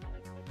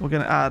 We're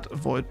going to add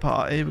void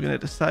party. We're going to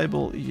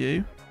disable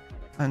you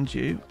and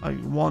you. I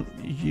want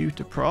you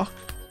to proc.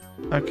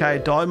 Okay,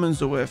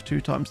 diamonds are worth 2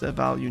 times their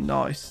value.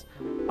 Nice.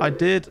 I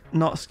did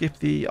not skip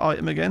the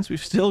item again, so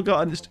we've still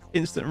got an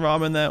instant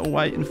ramen there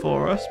waiting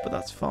for us, but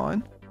that's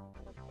fine.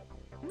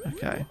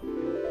 Okay.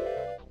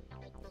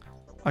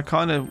 I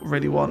kind of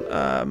really want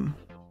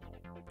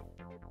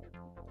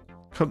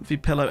comfy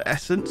pillow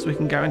essence, so we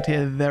can guarantee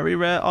a very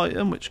rare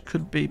item, which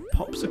could be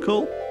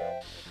popsicle.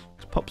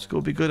 Popsicle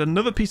would be good.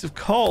 Another piece of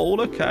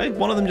coal. Okay,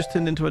 one of them just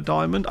turned into a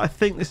diamond. I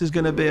think this is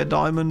going to be a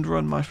diamond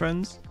run, my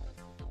friends.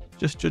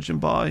 Just judging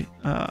by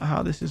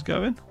how this is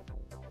going.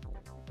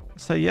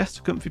 Say yes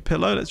to comfy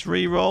pillow. Let's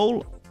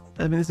re-roll.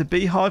 I mean, there's a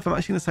beehive. I'm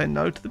actually going to say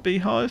no to the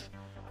beehive.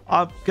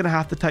 I'm going to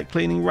have to take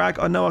cleaning rag.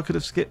 I know I could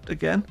have skipped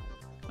again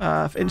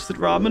for instant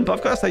ramen, but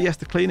I've got to say yes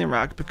to cleaning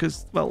rag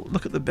because, well,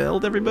 look at the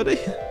build, everybody.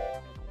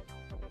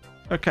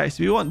 Okay,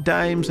 so we want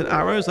dames and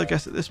arrows, I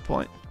guess, at this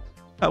point.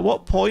 At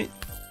what point?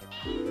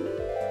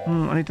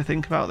 I need to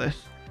think about this.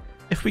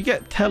 If we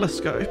get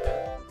telescope,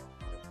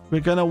 we're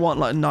going to want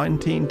like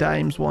 19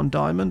 dames, 1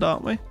 diamond,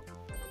 aren't we?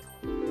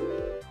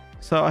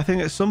 So I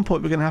think at some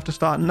point we're going to have to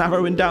start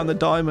narrowing down the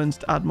diamonds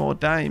to add more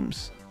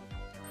dames.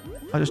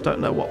 I just don't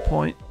know what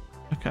point.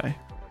 Okay.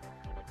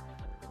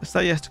 Let's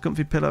say yes to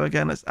comfy pillow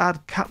again. Let's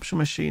add capsule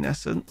machine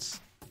essence.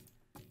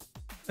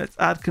 Let's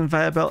add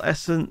conveyor belt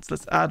essence.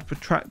 Let's add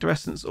protractor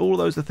essence. All of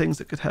those are things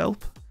that could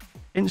help.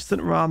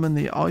 Instant ramen,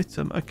 the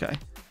item. Okay.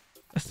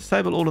 Let's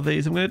disable all of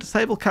these. I'm going to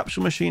disable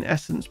capsule machine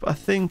essence, but I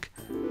think,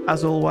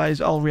 as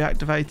always, I'll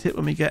reactivate it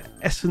when we get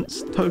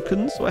essence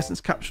tokens or essence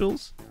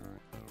capsules.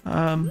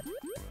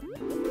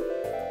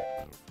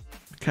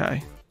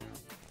 Okay.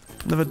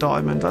 Another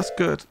diamond. That's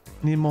good.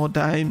 Need more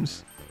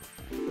dames.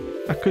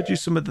 I could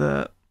use some of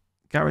the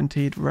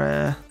guaranteed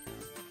rare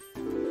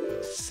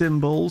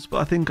symbols, but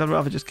I think I'd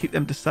rather just keep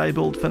them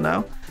disabled for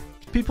now.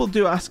 People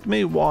do ask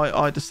me why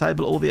I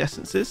disable all the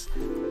essences.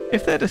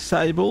 If they're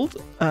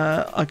disabled,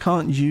 I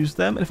can't use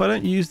them. And if I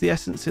don't use the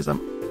essences,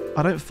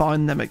 I don't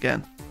find them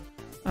again.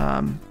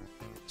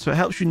 So it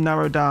helps you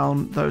narrow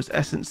down those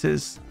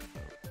essences.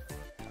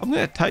 I'm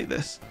going to take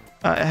this.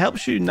 It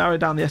helps you narrow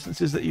down the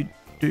essences that you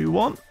do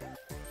want.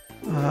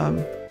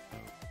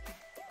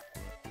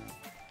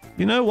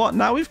 You know what?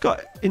 Now we've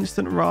got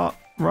instant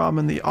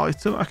ramen, the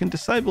item. I can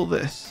disable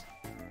this.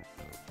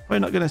 We're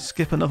not going to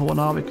skip another one,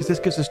 are we? Because this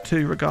gives us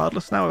 2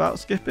 regardless now without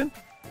skipping.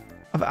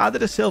 I've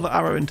added a silver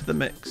arrow into the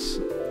mix.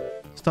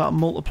 Start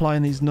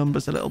multiplying these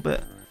numbers a little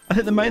bit. I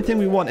think the main thing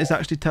we want is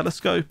actually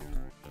telescope.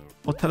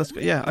 Or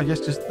telescope. Yeah, I guess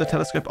just the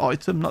telescope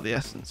item, not the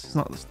essence. It's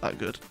not that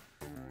good.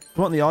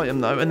 We want the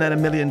item though, and then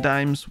 1,000,000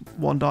 dames,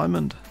 1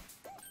 diamond.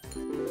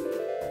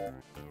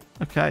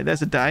 Okay,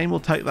 there's a dame. We'll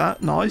take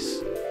that.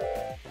 Nice.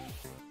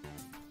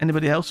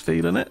 Anybody else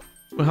feeling it?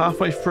 We're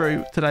halfway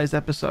through today's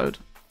episode.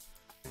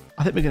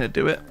 I think we're going to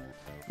do it.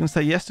 We're going to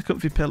say yes to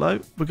comfy pillow.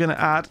 We're going to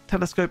add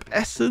telescope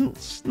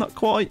essence. Not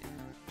quite.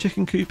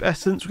 Chicken coop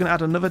essence. We're going to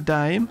add another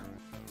dame.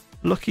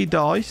 Lucky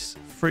dice.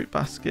 Fruit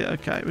basket.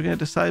 Okay, we're going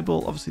to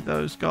disable obviously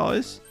those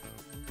guys.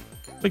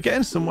 We're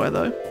getting somewhere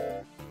though.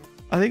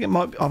 I think it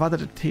might be... I've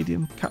added a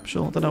tedium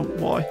capsule. I don't know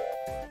why.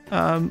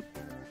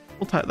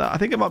 We'll take that. I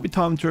think it might be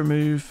time to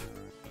remove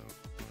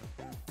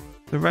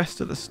the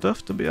rest of the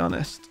stuff, to be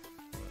honest.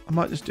 I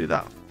might just do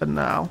that for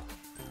now.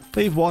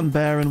 Leave 1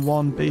 bear and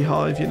 1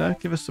 beehive, you know.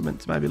 Give us something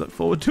to maybe look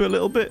forward to a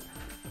little bit.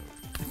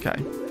 Okay.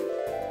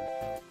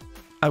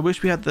 I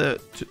wish we had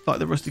the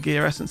rusty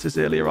gear essences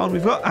earlier on.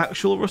 We've got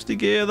actual rusty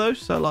gear though,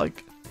 so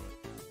like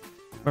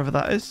wherever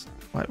that is.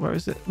 Wait, where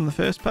is it? On the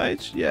first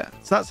page? Yeah.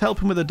 So that's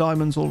helping with the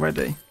diamonds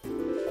already.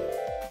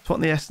 Just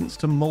want the essence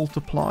to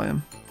multiply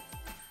them.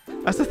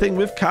 That's the thing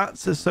with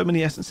cats. There's so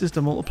many essences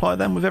to multiply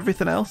them. With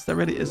everything else, there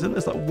really isn't.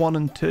 There's like 1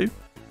 and 2.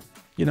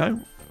 You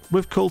know,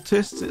 with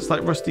cultists, it's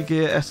like rusty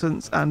gear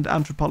essence and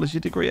anthropology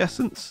degree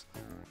essence.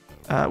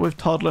 With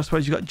toddler, I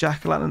suppose you got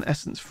jack-o'-lantern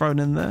essence thrown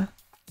in there.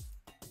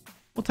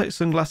 We'll take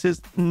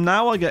sunglasses.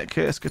 Now I get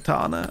cursed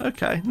katana.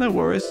 Okay, no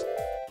worries.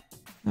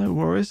 No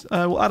worries.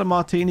 We'll add a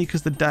martini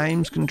because the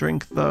dames can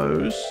drink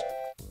those.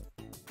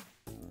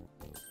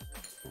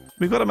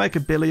 We've got to make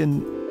 1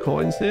 billion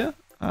coins here.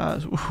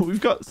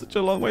 We've got such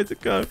a long way to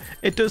go.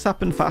 It does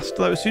happen fast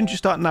though. As soon as you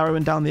start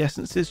narrowing down the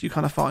essences, you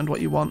kind of find what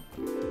you want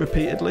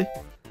repeatedly.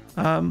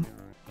 So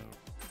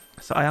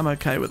I am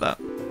okay with that.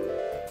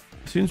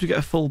 As soon as we get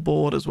a full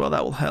board as well,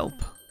 that will help.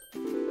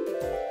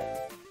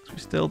 We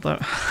still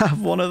don't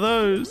have one of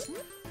those.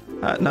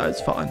 No,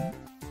 it's fine.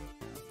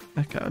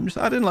 Okay, I'm just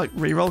adding like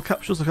reroll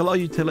capsules, like a lot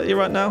of utility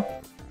right now.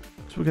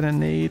 So we're going to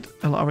need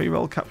a lot of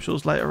reroll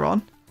capsules later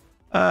on.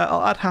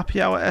 I'll add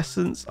happy hour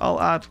essence.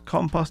 I'll add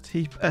compost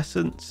heap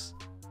essence.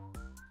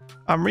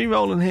 I'm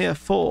re-rolling here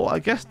for, I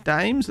guess,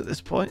 dames at this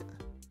point.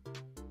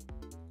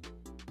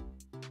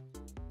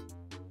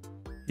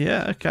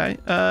 Yeah, okay.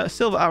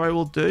 Silver arrow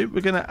will do.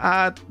 We're going to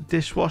add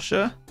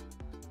dishwasher.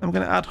 I'm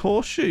going to add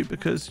horseshoe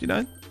because, you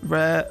know,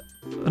 rare,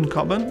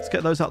 uncommon. Let's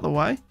get those out of the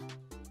way.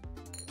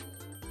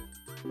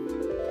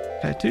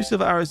 Okay, 2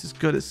 silver arrows is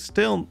good. It's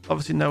still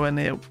obviously nowhere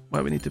near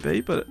where we need to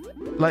be, but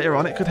later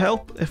on it could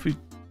help if we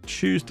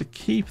choose to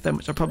keep them,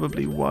 which I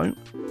probably won't.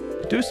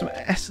 Do some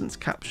essence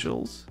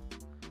capsules.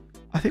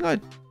 I think I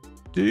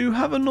do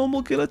have a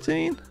normal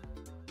guillotine.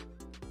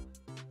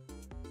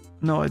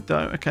 No, I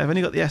don't. Okay, I've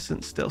only got the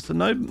essence still, so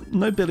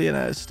no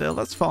billionaires still.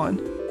 That's fine.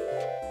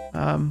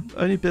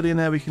 Only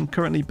billionaire we can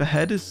currently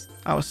behead is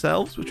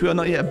ourselves, which we are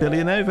not yet a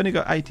billionaire. We've only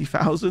got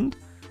 80,000.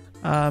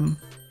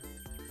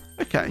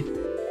 Okay.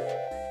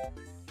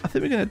 I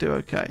think we're going to do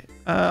okay.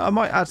 I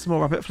might add some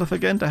more rabbit fluff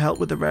again to help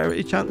with the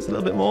rarity chance a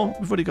little bit more.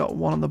 We've already got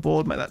 1 on the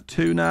board. Make that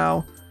 2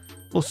 now.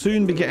 We'll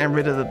soon be getting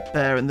rid of the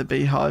bear and the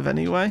beehive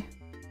anyway.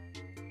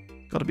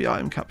 Got to be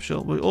item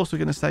capsule. We're also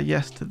going to say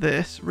yes to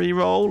this.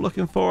 Reroll.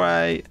 Looking for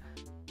a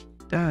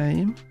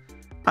dame.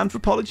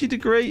 Anthropology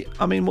degree.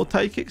 I mean, we'll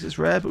take it because it's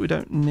rare, but we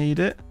don't need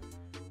it.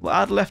 We'll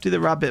add Lefty the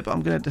rabbit, but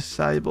I'm going to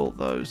disable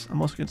those.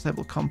 I'm also going to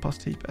disable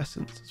compost heap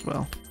essence as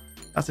well.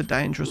 That's a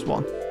dangerous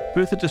one.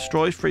 Booth to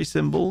destroy 3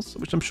 symbols,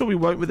 which I'm sure we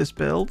won't with this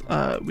build.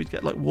 We'd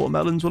get like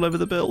watermelons all over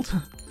the build.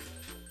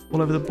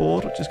 All over the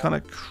board, which is kind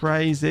of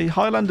crazy.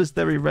 Highlander's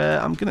very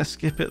rare. I'm going to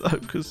skip it though,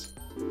 because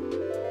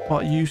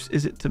what use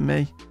is it to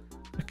me?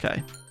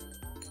 Okay.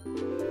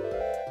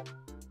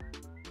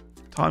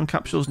 Time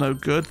capsule's no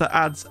good. That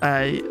adds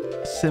a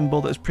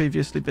symbol that has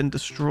previously been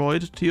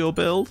destroyed to your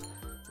build,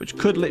 which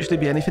could literally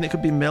be anything. It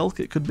could be milk.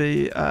 It could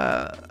be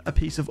a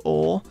piece of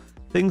ore.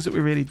 Things that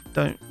we really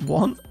don't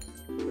want.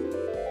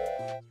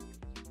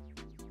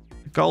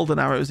 Golden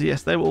arrows,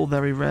 yes, they were all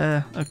very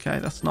rare. Okay,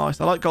 that's nice.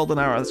 I like golden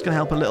arrows. It's going to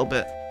help a little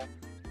bit.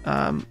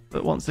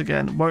 But once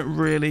again, won't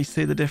really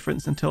see the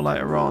difference until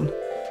later on.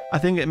 I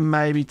think it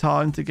may be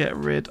time to get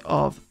rid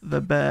of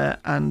the bear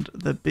and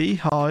the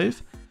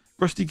beehive.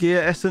 Rusty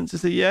gear essence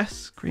is a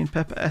yes. Green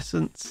pepper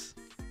essence.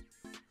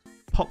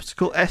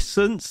 Popsicle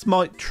essence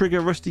might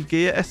trigger rusty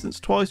gear essence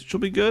twice, which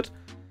will be good.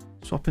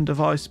 Swapping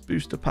device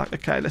booster pack.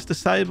 Okay, let's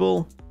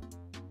disable.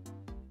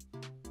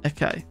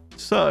 Okay,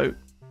 so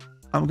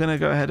I'm going to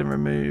go ahead and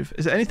remove.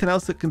 Is there anything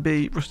else that can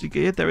be rusty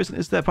geared? There isn't,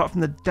 is there, apart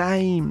from the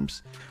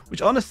dames?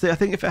 Which honestly, I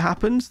think if it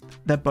happens,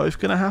 they're both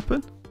going to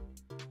happen.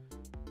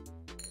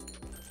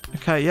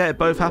 Okay, yeah, it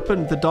both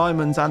happened. The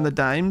diamonds and the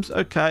dames.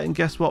 Okay, and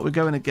guess what? We're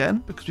going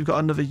again because we've got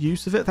another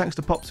use of it thanks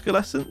to Popsicle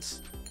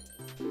Essence.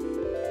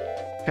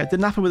 Okay, it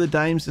didn't happen with the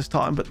dames this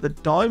time, but the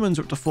diamonds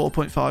are up to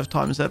 4.5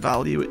 times their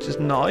value, which is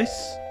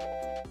nice.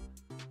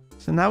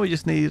 So now we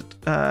just need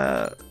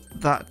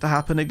that to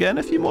happen again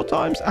a few more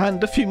times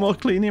and a few more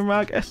cleaning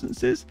rag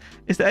essences.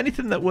 Is there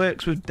anything that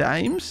works with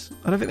dames?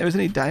 I don't think there was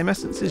any dame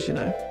essences, you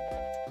know.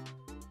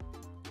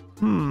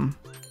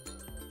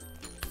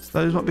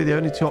 So those might be the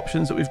only 2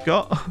 options that we've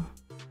got.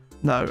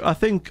 No, I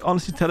think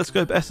honestly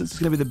telescope essence is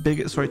going to be the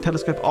biggest, sorry,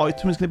 telescope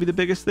item is going to be the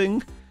biggest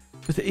thing.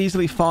 But to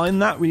easily find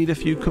that, we need a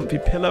few comfy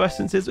pillow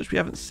essences, which we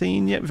haven't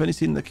seen yet. We've only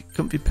seen the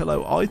comfy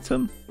pillow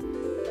item.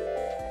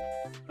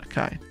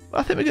 Okay,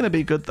 I think we're going to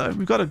be good though.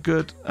 We've got a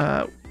good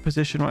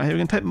position right here. We're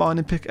going to take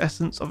mining pick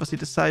essence, obviously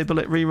disable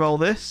it, re-roll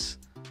this.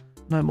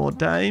 No more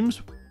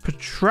dames.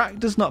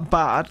 Protractor's not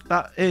bad.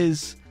 That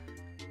is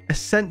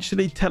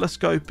essentially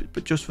telescope,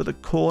 but just for the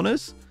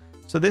corners.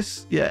 So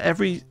this, yeah,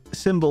 every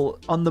symbol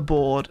on the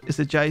board is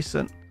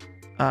adjacent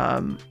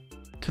to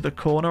the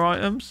corner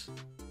items.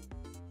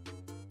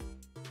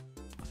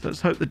 So let's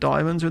hope the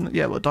diamonds are in the,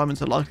 yeah, well,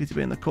 diamonds are likely to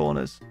be in the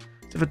corners.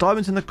 So if a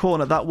diamond's in the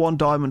corner, that 1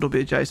 diamond will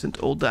be adjacent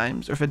to all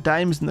dames. Or if a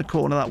dame's in the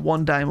corner, that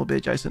 1 dame will be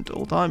adjacent to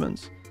all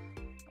diamonds.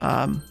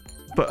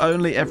 But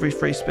only every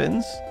 3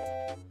 spins.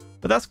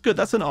 But that's good.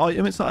 That's an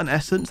item. It's not an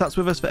essence. That's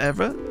with us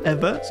forever.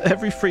 Ever. So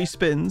every 3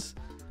 spins,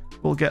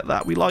 we'll get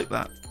that. We like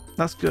that.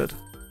 That's good.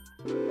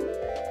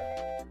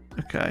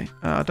 Okay.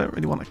 I don't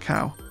really want a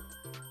cow.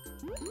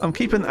 I'm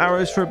keeping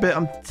arrows for a bit.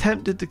 I'm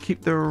tempted to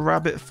keep the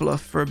rabbit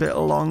fluff for a bit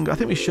longer. I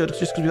think we should,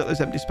 just because we've got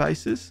those empty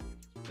spaces.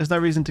 There's no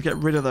reason to get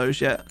rid of those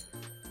yet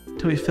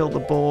until we fill the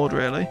board,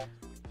 really.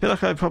 I feel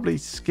like I probably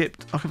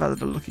skipped. I could have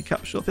added a lucky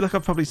capsule. I feel like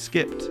I've probably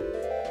skipped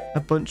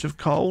a bunch of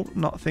coal,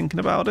 not thinking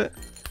about it.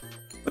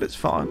 But it's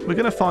fine. We're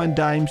going to find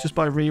dames just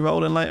by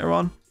re-rolling later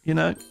on, you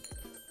know.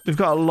 We've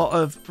got a lot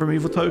of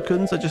removal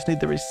tokens. I just need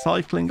the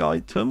recycling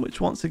item,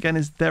 which once again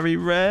is very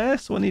rare.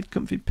 So I need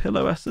comfy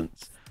pillow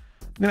essence.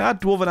 I'm going to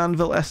add dwarven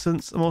anvil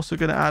essence. I'm also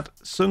going to add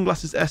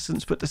sunglasses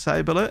essence, but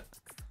disable it.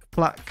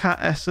 Black cat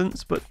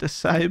essence, but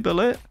disable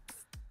it.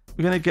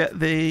 We're going to get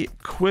the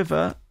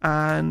quiver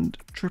and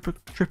triple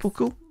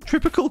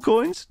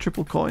coins.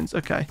 Triple coins.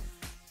 Okay.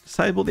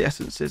 Disable the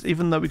essences,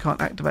 even though we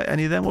can't activate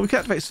any of them. Well, we can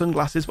activate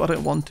sunglasses, but I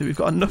don't want to. We've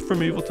got enough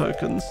removal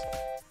tokens.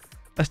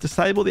 Let's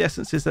disable the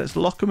essences. Let's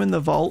lock them in the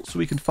vault so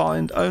we can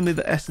find only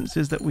the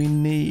essences that we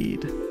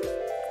need.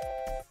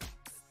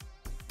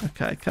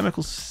 Okay,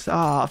 chemicals.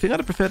 I think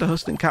I'd prefer the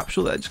hustling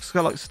capsule. That just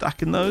got like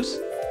stacking those.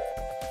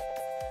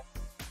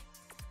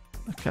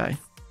 Okay.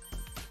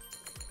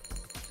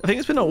 I think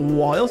it's been a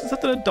while since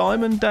I've done a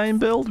diamond dame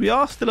build. We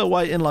are still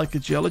awaiting like a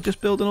geologist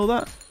build and all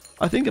that.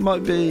 I think it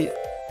might be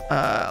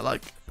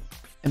like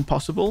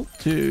impossible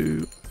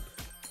to...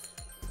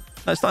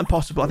 No, it's not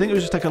impossible. I think it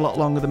would just take a lot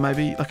longer than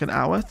maybe like an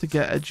hour to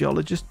get a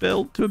geologist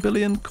build to 1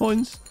 billion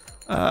coins.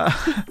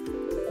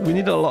 We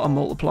need a lot of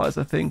multipliers,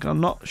 I think. I'm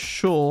not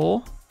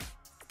sure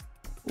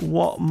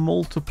what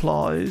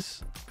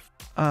multiplies...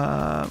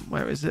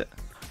 where is it?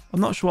 I'm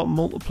not sure what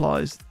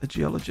multiplies the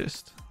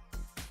geologist.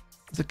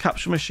 It's a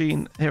capture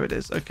machine. Here it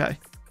is. Okay.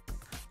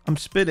 I'm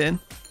spinning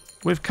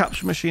with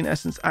capture machine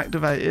essence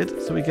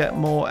activated, so we get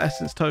more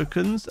essence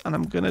tokens, and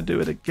I'm going to do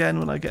it again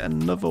when I get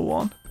another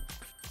one.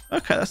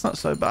 Okay, that's not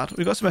so bad.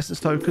 We've got some essence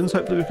tokens.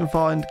 Hopefully we can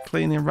find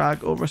cleaning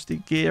rag or rusty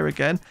gear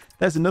again.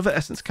 There's another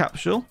essence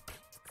capsule.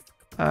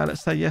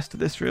 Let's say yes to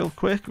this real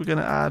quick. We're going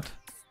to add,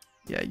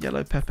 yeah,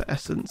 yellow pepper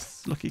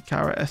essence, lucky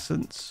carrot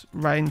essence,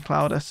 rain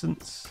cloud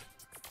essence.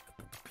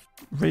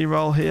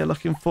 Reroll here,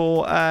 looking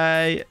for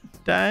a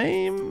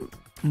dame.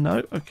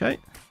 No, okay.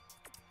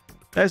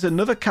 There's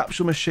another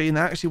capsule machine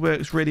that actually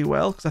works really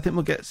well, because I think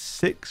we'll get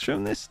 6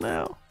 from this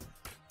now.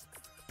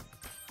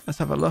 Let's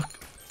have a look.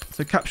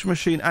 So capsule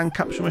machine and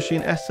capsule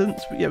machine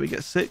essence. Yeah, we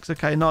get 6.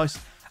 Okay, nice.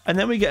 And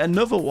then we get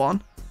another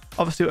one.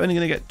 Obviously, we're only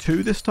going to get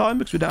 2 this time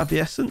because we don't have the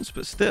essence,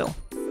 but still.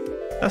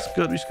 That's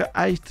good. We just got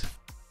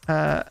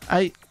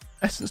 8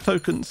 essence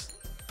tokens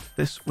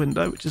this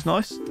window, which is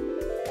nice.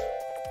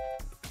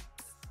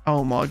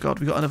 Oh my god,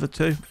 we got another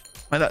 2.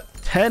 Like that,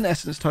 10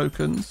 essence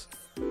tokens.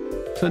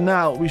 So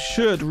now we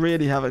should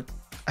really have a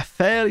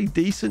fairly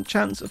decent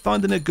chance of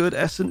finding a good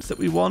essence that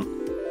we want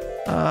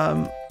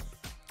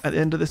at the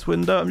end of this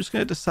window. I'm just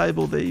going to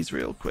disable these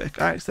real quick.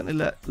 I accidentally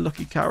let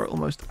Lucky Carrot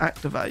almost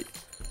activate.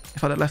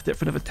 If I'd have left it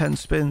for another 10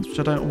 spins, which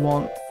I don't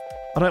want.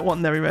 I don't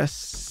want very rare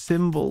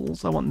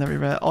symbols. I want very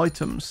rare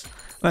items.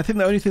 And I think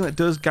the only thing that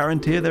does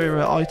guarantee a very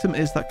rare item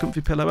is that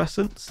comfy pillow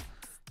essence.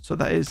 So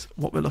that is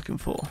what we're looking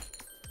for.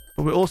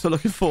 But we're also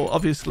looking for,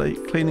 obviously,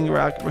 cleaning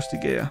rag, rusty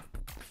gear.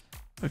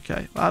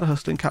 Okay, add a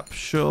hustling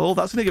capsule.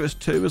 That's going to give us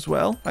 2 as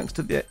well, thanks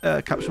to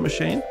the capsule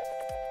machine.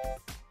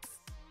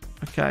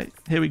 Okay,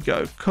 here we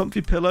go.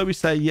 Comfy pillow, we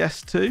say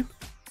yes to.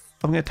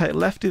 I'm going to take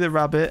Lefty the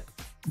rabbit,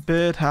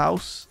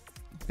 birdhouse,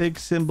 big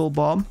symbol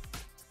bomb,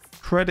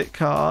 credit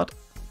card,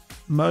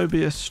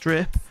 Mobius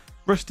strip,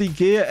 rusty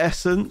gear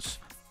essence,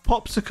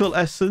 popsicle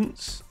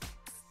essence,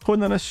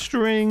 coin on a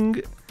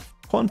string,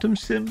 quantum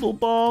symbol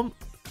bomb,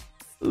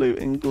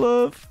 looting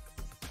glove.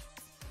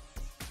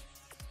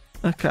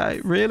 Okay,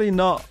 really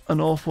not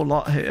an awful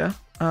lot here.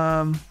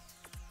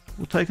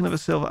 We'll take another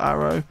silver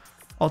arrow.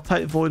 I'll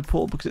take void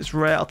portal because it's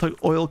rare. I'll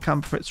take oil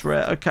camp for it's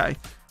rare. Okay,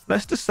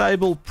 let's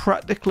disable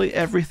practically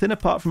everything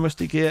apart from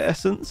rusty gear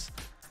essence.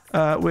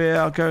 We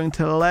are going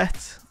to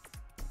let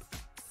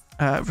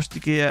rusty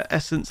gear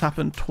essence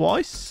happen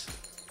twice.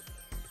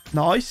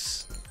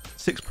 Nice.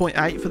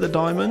 6.8 for the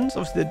diamonds.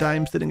 Obviously the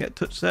dames didn't get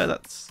touched there.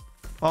 That's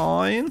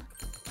fine.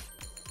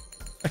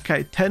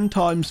 Okay, 10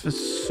 times for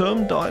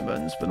some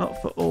diamonds, but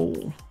not for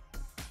all.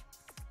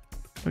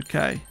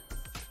 Okay.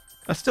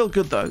 That's still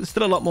good, though. There's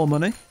still a lot more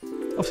money.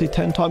 Obviously,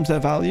 10 times their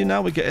value.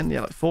 Now we're getting,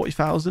 yeah, like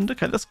 40,000.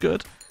 Okay, that's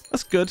good.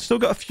 That's good. Still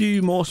got a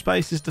few more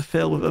spaces to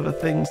fill with other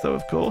things, though,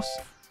 of course.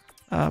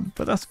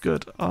 But that's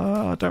good.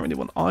 I don't really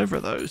want either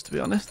of those, to be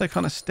honest. They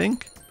kind of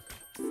stink.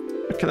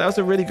 Okay, that was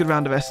a really good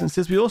round of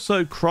essences. We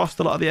also crossed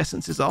a lot of the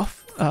essences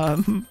off.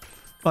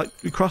 Like,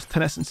 we crossed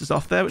 10 essences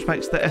off there, which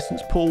makes the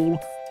essence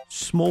pool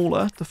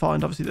smaller to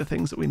find obviously the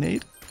things that we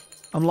need.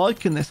 I'm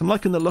liking this. I'm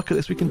liking the look of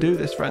this. We can do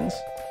this, friends.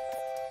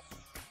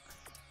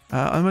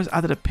 I almost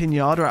added a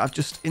pinata out of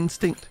just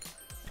instinct.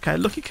 Okay,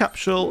 lucky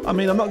capsule. I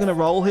mean, I'm not going to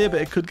roll here,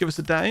 but it could give us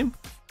a dame.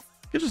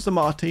 Gives us a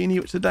martini,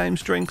 which the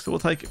dames drink, so we'll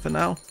take it for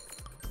now.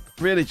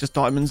 Really just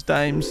diamonds,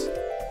 dames,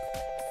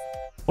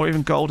 or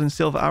even gold and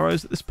silver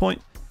arrows at this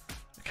point.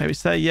 Okay, we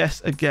say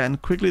yes again.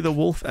 Quigley the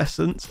wolf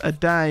essence, a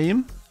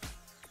dame.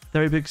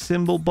 Very big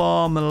symbol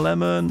bomb, a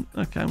lemon.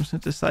 Okay, I'm just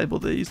going to disable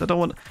these.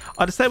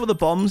 I disable the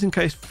bombs in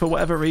case for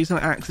whatever reason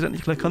I accidentally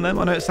click on them.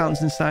 I know it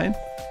sounds insane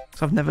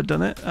because I've never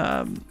done it.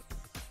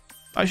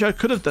 Actually, I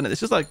could have done it.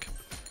 This is like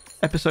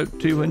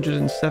episode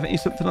 270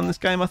 something on this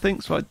game, I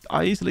think. So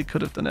I easily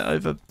could have done it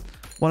over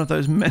one of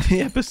those many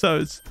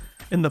episodes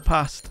in the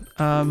past.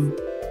 I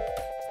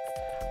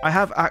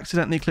have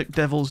accidentally clicked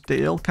Devil's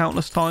Deal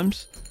countless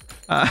times.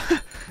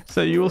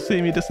 So you will see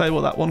me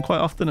disable that one quite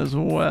often as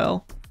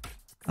well.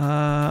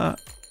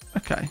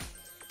 Okay.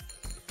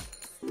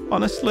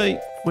 Honestly,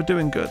 we're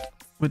doing good.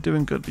 We're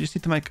doing good. We just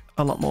need to make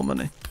a lot more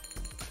money.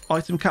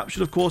 Item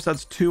captured, of course,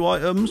 adds 2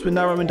 items. We're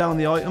narrowing down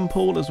the item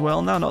pool as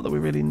well now. Not that we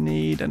really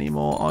need any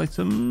more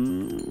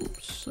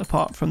items,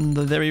 apart from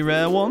the very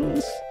rare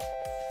ones,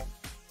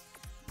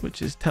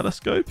 which is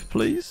telescope,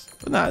 please.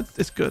 But no,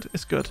 it's good.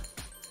 It's good.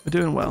 We're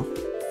doing well.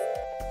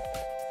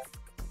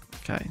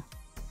 Okay.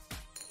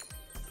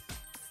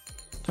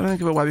 I don't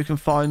think of a way we can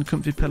find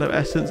comfy pillow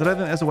essence. I don't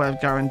think there's a way of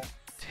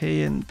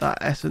guaranteeing that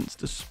essence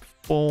to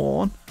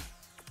spawn.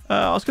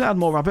 I was going to add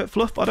more rabbit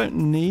fluff, but I don't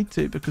need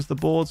to because the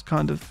board's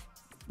kind of,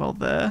 well,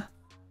 there.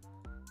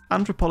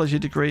 Anthropology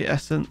degree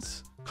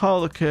essence.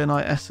 Coral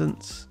Kernite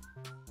essence,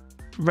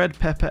 red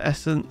pepper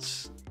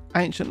essence,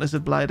 ancient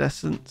lizard blade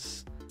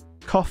essence,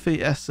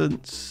 coffee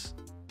essence.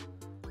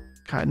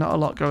 Okay, not a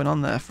lot going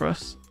on there for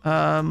us.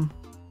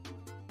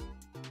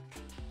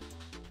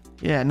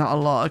 Yeah, not a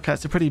lot. Okay,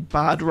 it's a pretty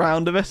bad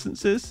round of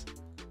essences.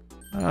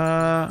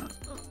 I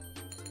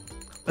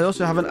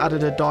also haven't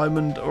added a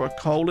diamond or a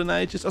coal in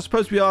ages. I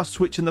suppose we are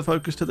switching the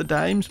focus to the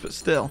dames, but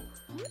still,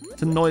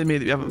 it's annoying me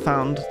that we haven't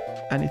found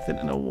anything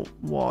in a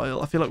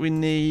while. I feel like we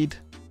need...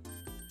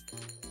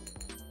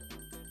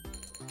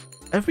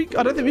 I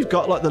don't think we've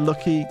got like the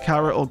lucky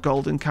carrot or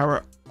golden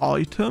carrot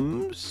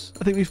items.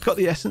 I think we've got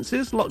the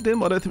essences locked in,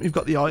 but I don't think we've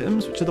got the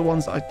items, which are the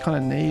ones that I kind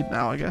of need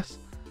now, I guess.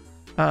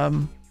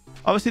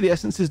 Obviously, the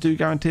essences do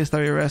guarantee us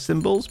very rare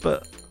symbols,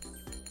 but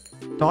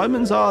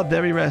diamonds are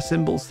very rare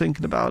symbols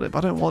thinking about it.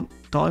 But I don't want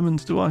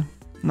diamonds, do I?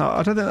 No,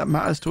 I don't think that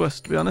matters to us,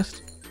 to be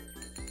honest.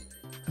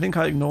 I think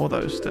I ignore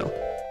those still.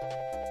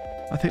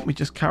 I think we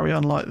just carry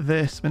on like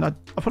this. I mean, I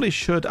probably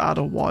should add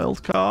a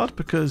wild card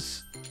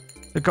because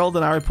the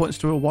golden arrow points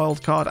to a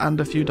wild card and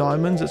a few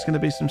diamonds. It's going to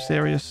be some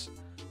serious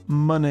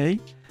money.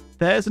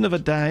 There's another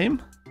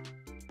dame.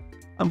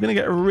 I'm going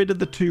to get rid of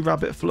the 2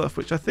 rabbit fluff,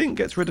 which I think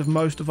gets rid of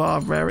most of our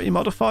rarity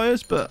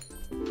modifiers, but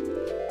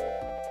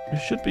it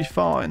should be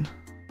fine.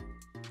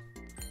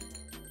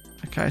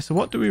 Okay, so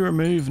what do we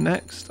remove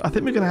next? I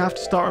think we're going to have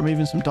to start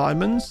removing some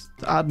diamonds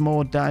to add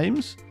more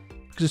dames,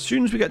 because as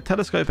soon as we get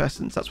telescope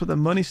essence, that's where the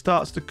money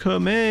starts to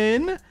come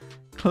in.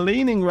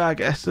 Cleaning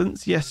rag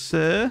essence, yes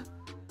sir.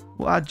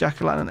 We'll add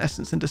jack-o'-lantern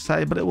essence and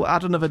disable it. We'll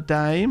add another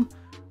dame.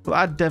 We'll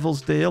add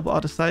Devil's Deal, but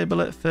I'll disable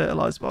it.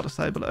 Fertilize, but I'll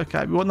disable it.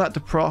 Okay, we want that to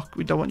proc.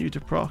 We don't want you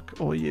to proc.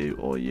 Or you,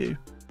 or you.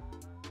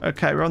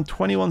 Okay, we're on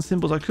 21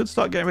 symbols. I could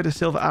start getting rid of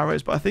silver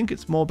arrows, but I think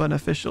it's more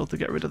beneficial to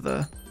get rid of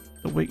the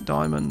weak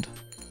diamond.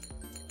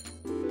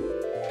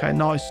 Okay,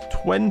 nice.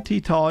 20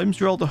 times.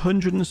 You rolled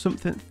 100 and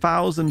something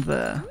thousand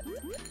there.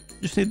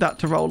 Just need that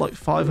to roll like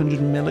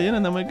 500 million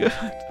and then we're good.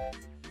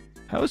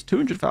 How is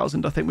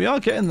 200,000? I think we are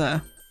getting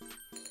there.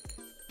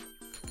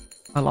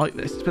 I like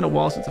this. It's been a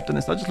while since I've done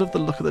this. I just love the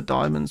look of the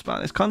diamonds,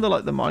 man. It's kind of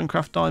like the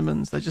Minecraft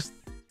diamonds. They're just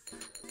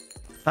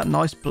that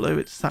nice blue.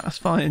 It's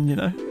satisfying, you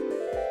know.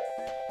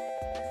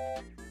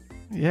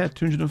 Yeah,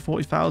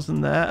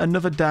 240,000 there.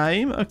 Another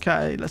dame.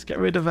 Okay, let's get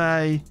rid of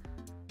a,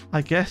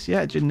 I guess,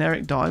 yeah,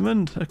 generic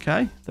diamond.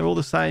 Okay, they're all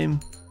the same.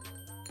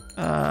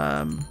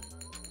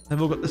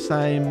 They've all got the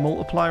same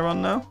multiplier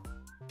on now.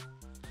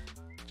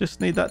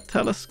 Just need that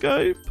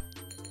telescope.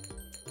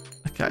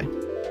 Okay.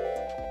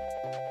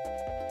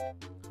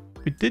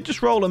 We did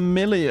just roll 1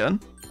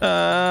 million.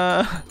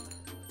 Okay,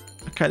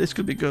 this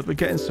could be good. We're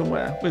getting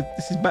somewhere.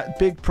 This is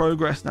big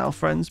progress now,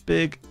 friends.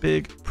 Big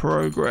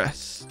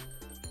progress.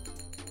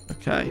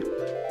 Okay.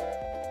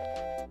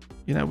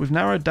 You know, we've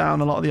narrowed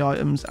down a lot of the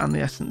items and the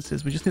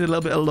essences. We just need a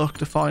little bit of luck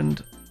to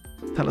find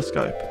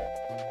telescope.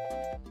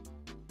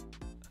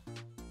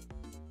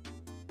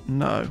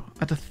 No. I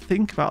had to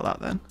think about that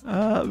then.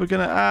 We're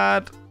going to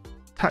add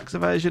tax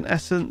evasion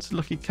essence,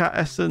 lucky cat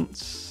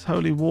essence,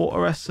 holy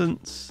water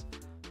essence,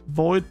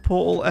 void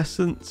portal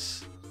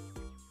essence.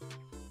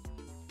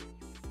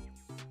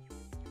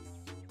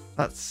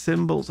 That's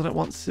symbols. I don't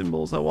want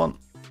symbols. I want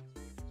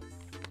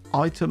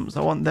items.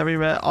 I want very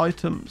rare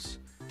items.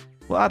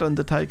 We'll add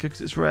Undertaker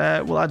because it's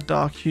rare. We'll add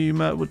Dark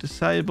Humor. We'll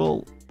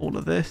disable all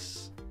of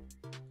this.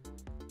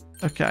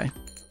 Okay.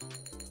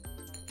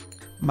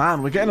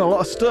 Man, we're getting a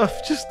lot of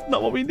stuff. Just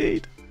not what we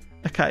need.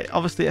 Okay,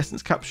 obviously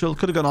Essence Capsule.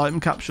 Could have gone Item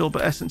Capsule,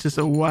 but Essences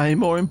are way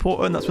more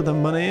important. That's where the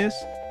money is.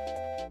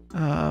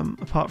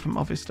 Apart from,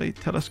 obviously,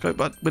 Telescope.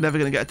 But we're never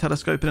going to get a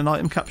Telescope in an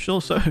Item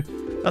Capsule, so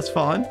that's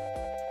fine.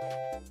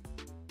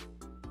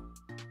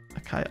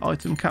 Okay,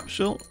 Item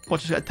Capsule. We'll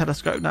just get a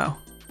Telescope now.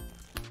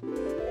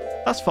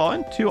 That's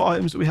fine. 2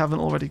 items that we haven't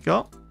already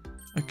got.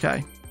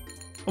 Okay.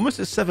 Almost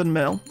at 7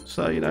 mil.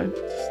 So, you know,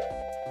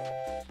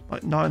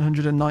 like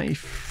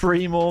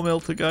 993 more mil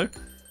to go.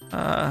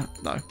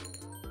 No.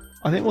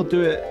 I think we'll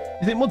do it.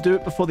 I think we'll do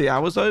it before the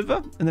hour's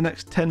over in the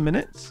next 10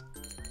 minutes.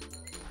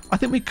 I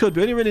think we could.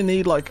 We only really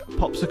need like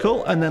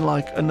Popsicle and then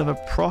like another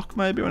proc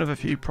maybe. Or another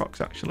few procs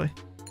actually.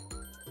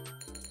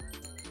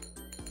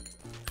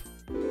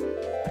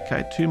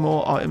 Okay, 2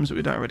 more items that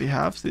we don't already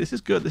have. So this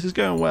is good. This is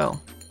going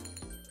well.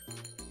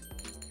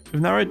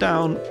 We've narrowed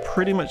down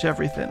pretty much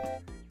everything.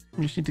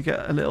 We just need to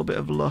get a little bit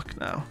of luck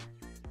now.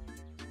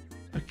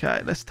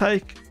 Okay, let's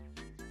take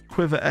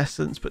Quiver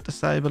Essence, but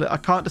disable it. I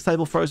can't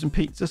disable Frozen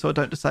Pizza, so I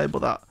don't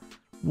disable that.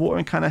 Water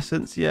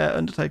Incandescence, yeah.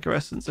 Undertaker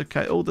Essence,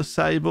 okay. All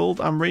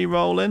disabled. I'm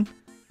re-rolling.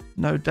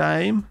 No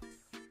Dame.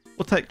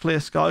 We'll take Clear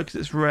Sky because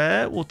it's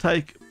rare. We'll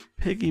take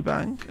Piggy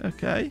Bank,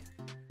 okay.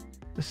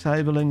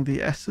 Disabling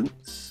the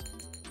Essence.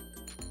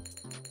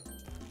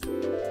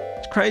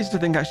 It's crazy to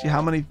think actually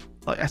how many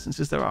like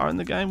essences there are in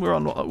the game. We're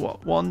on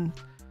what 1,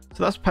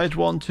 so that's page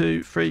 1,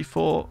 2, 3,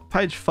 4,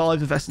 page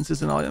 5 of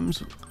essences and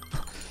items.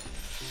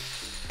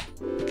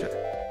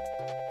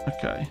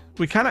 Okay,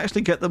 we can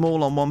actually get them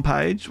all on 1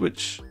 page,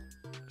 which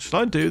should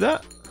I do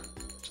that?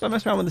 Should I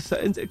mess around with the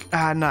settings?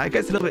 No, it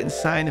gets a little bit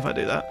insane if I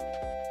do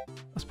that.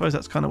 I suppose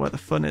that's kind of where the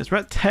fun is. We're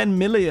at 10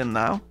 million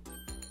now.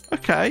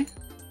 Okay.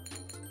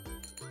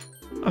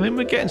 I mean,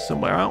 we're getting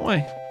somewhere, aren't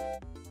we?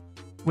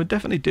 We're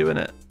definitely doing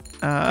it.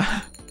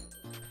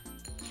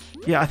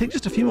 Yeah, I think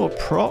just a few more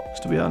procs,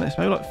 to be honest.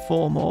 Maybe like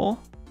 4 more.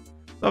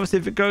 Obviously,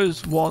 if it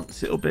goes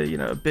once, it'll be, you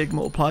know, a big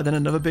multiply, then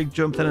another big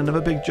jump, then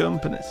another big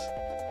jump, and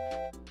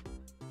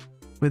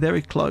we're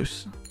very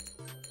close.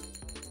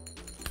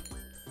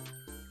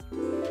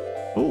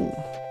 Ooh.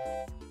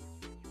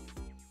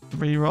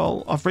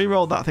 Reroll. I've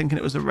re-rolled that thinking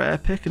it was a rare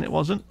pick, and it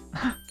wasn't.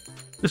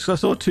 Just because I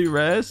saw 2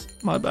 rares.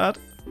 My bad.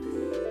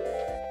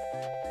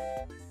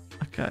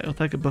 Okay, I'll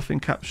take a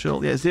buffing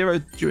capsule. Yeah, 0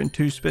 during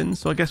 2 spins,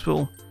 so I guess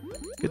we'll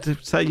get to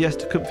say yes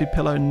to Comfy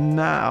Pillow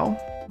now.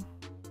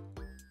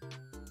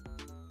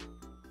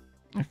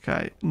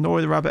 Okay,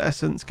 Nori the Rabbit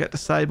Essence, get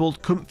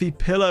disabled. Comfy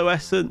Pillow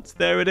Essence,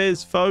 there it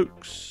is,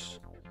 folks.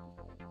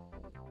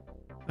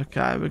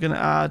 Okay, we're going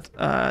to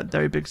add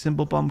Very Big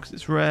Symbol Bomb because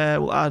it's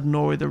rare. We'll add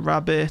Nori the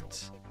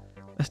Rabbit.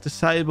 Let's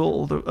disable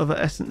all the other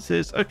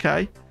essences.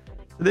 Okay,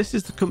 so this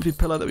is the Comfy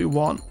Pillow that we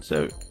want.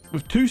 So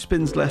with 2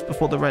 spins left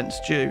before the rent's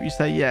due, you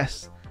say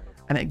yes,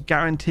 and it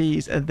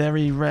guarantees a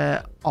very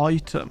rare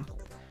item.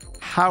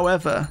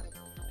 However,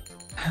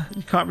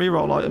 you can't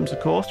reroll items, of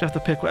course. You have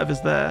to pick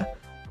whatever's there.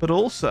 But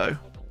also,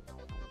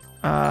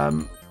 we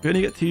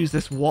only get to use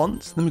this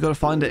once, then we've got to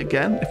find it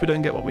again if we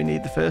don't get what we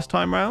need the first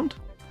time round.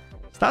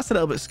 So that's a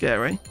little bit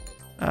scary.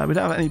 We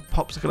don't have any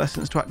Popsicle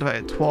Essence to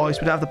activate it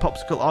twice. We don't have the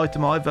Popsicle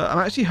item either. I'm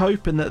actually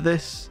hoping that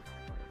this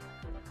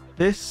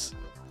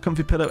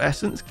Comfy Pillow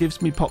Essence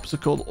gives me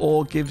Popsicle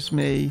or gives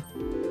me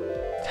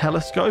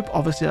Telescope.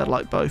 Obviously, I'd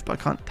like both, but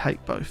I can't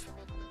take both.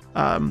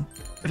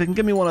 If it can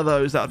give me one of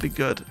those, that would be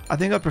good. I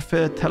think I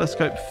prefer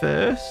Telescope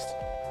first.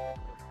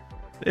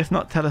 If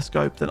not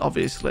Telescope, then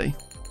obviously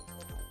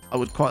I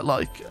would quite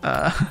like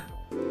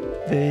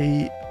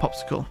the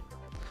Popsicle.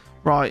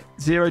 Right,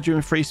 0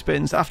 during 3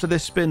 spins. After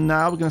this spin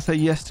now, we're going to say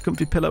yes to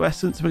Comfy Pillow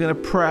Essence. We're going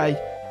to pray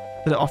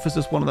that it offers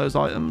us one of those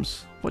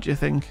items. What do you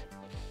think?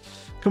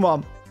 Come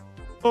on.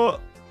 Oh.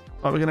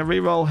 Right, we're going to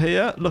re-roll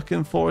here.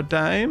 Looking for a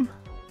Dame.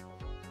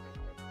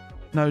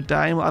 No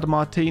Dame. We'll add a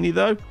Martini,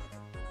 though.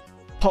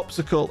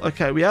 Popsicle.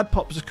 Okay, we had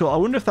Popsicle. I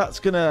wonder if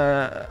that's going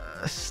to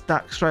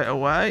stack straight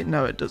away.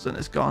 No, it doesn't.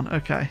 It's gone.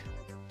 Okay.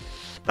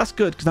 That's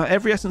good, because now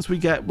every essence we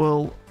get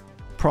will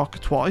proc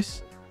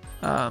twice.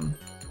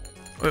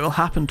 Or it will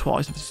happen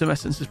twice if some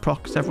essences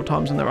proc several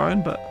times on their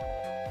own, but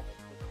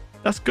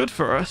that's good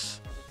for us.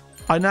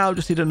 I now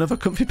just need another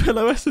Comfy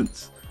Pillow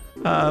Essence.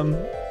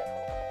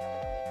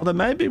 Although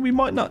maybe we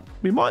might not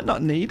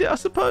need it, I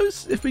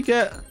suppose, if we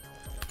get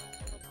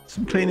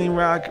some Cleaning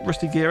Rag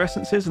Rusty Gear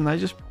essences and they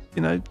just,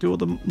 you know, do all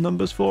the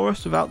numbers for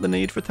us without the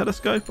need for a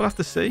Telescope. We'll have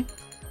to see.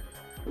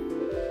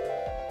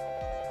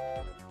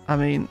 I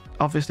mean,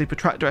 obviously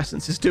Protractor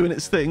Essence is doing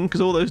its thing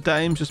because all those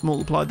dames just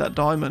multiplied that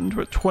diamond.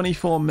 We're at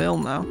 24 mil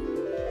now.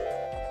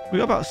 We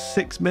got about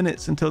 6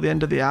 minutes until the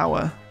end of the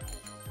hour.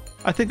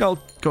 I think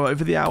I'll go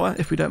over the hour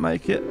if we don't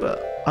make it,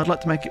 but I'd like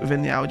to make it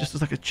within the hour just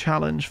as like a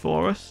challenge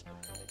for us.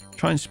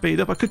 Try and speed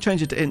up. I could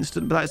change it to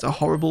instant, but that is a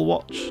horrible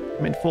watch.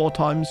 I mean, 4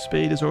 times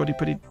speed is already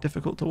pretty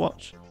difficult to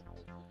watch.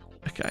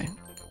 Okay.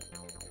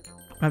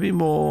 Maybe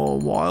more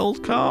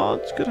wild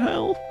cards could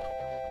help.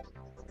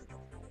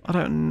 I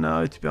don't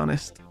know, to be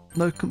honest.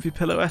 No Comfy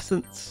Pillow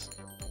Essence.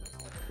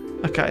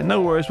 Okay, no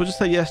worries. We'll just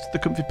say yes to the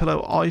Comfy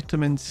Pillow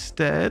item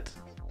instead.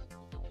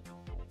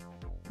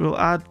 We'll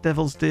add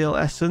Devil's Deal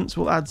Essence.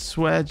 We'll add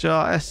Swear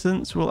Jar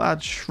Essence. We'll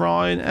add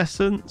Shrine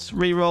Essence.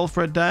 Reroll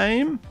for a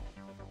Dame.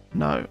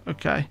 No,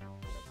 okay.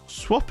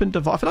 Swapping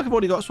Device. I feel like I've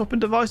already got Swapping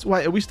Device.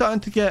 Wait, are we starting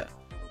to get...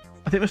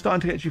 I think we're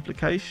starting to get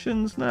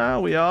duplications now.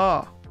 We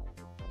are.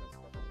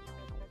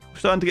 We're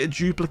starting to get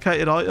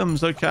duplicated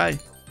items. Okay.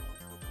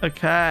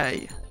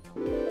 Okay.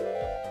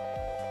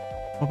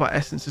 What about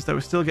essences though?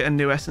 We're still getting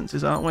new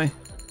essences, aren't we?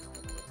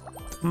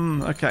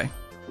 Okay.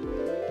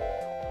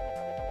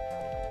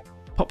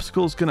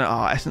 Popsicle's gonna...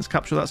 Oh, essence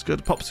capsule, that's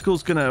good.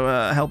 Popsicle's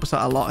gonna help us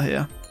out a lot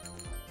here.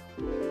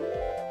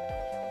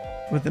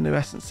 With the new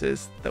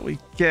essences that we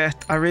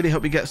get. I really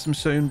hope we get some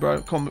soon, bro.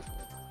 Come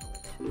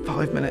on.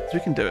 5 minutes.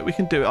 We can do it. We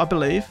can do it. I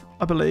believe.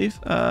 I believe.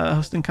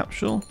 Husting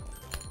capsule.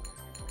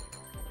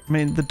 I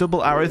mean, the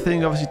double arrow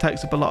thing obviously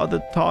takes up a lot of the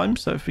time.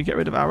 So if we get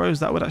rid of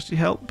arrows, that would actually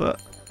help.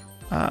 But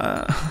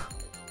I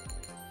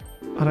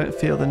don't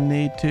feel the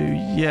need to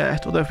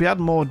yet. Although if we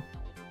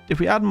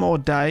add more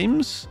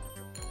dames...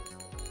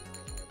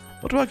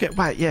 What do I get?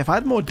 Wait, yeah, if I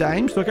had more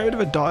dames, do I get rid of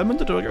a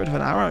diamond or do I get rid of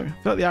an arrow?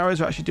 I feel like the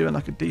arrows are actually doing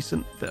like a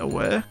decent bit of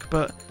work,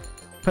 but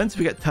depends if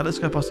we get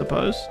Telescope, I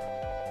suppose.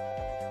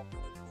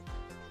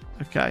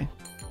 Okay.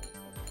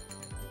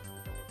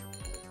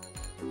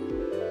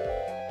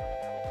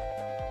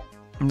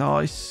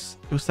 Nice.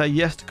 We'll say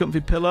yes to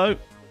Comfy Pillow.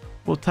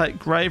 We'll take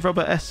Grave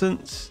Robber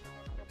Essence,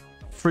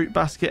 Fruit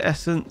Basket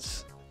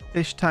Essence,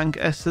 Fish Tank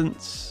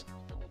Essence.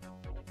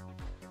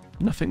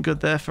 Nothing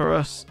good there for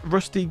us.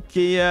 Rusty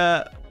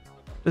Gear...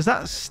 Does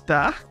that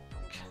stack?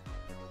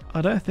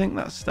 I don't think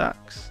that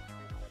stacks.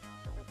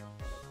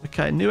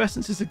 Okay, new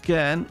essences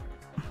again.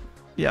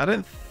 Yeah, I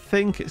don't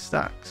think it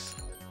stacks.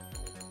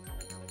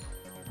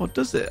 Or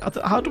does it?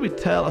 How do we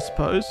tell, I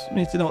suppose? We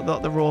need to know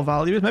what the raw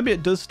value is. Maybe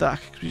it does stack,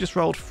 because we just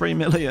rolled 3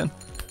 million.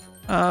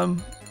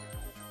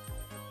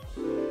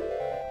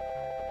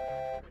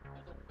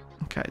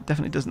 Okay, it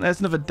definitely doesn't. There's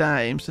another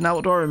dame. So now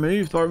what do I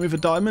remove? Do I remove a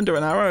diamond or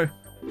an arrow?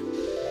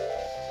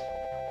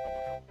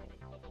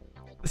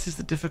 This is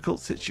the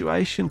difficult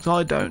situation, because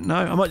I don't know.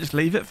 I might just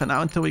leave it for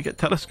now until we get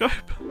telescope.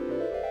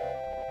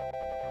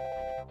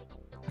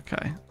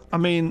 Okay. I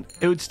mean,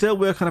 it would still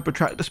work on a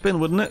protractor spin,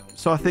 wouldn't it?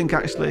 So I think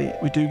actually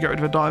we do get rid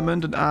of a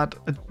diamond and add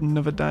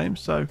another dame.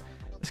 So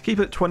let's keep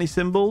it at 20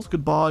 symbols.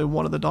 Goodbye,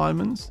 one of the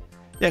diamonds.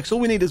 Yeah, because all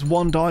we need is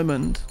one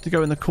diamond to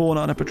go in the corner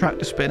on a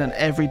protractor spin, and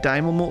every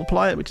dame will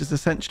multiply it, which is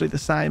essentially the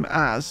same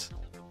as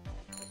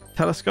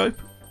telescope.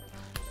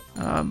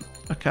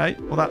 Okay,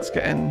 well that's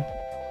getting...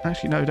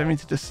 Actually, no, I don't need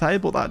to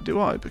disable that, do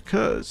I?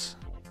 Because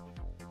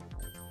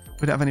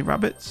we don't have any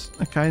rabbits.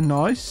 Okay,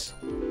 nice.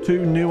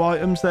 2 new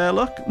items there,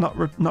 look.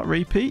 Not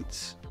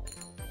repeats.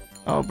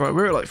 Oh, bro,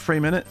 we're at like 3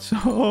 minutes.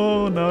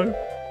 Oh, no.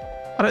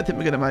 I don't think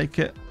we're going to make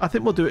it. I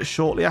think we'll do it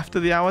shortly after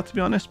the hour, to be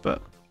honest,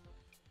 but...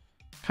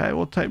 Okay,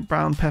 we'll take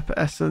brown pepper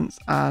essence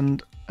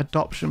and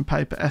adoption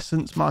paper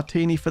essence.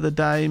 Martini for the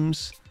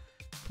dames.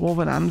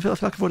 Dwarven anvil. I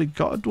feel like I've already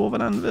got a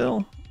dwarven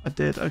anvil. I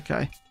did,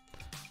 okay.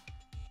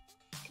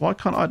 Why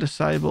can't I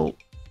disable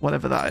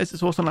whatever that is?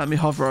 It's also letting me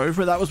hover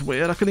over it. That was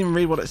weird. I couldn't even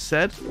read what it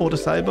said or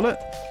disable it.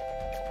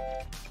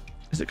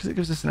 Is it because it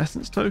gives us an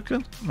essence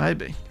token?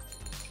 Maybe.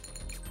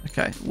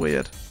 Okay,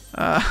 weird.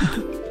 I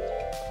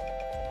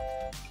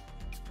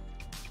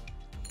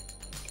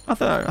don't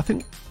know. I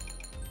think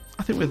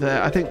we're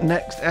there. I think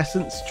next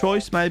essence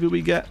choice, maybe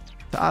we get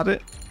to add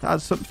it, to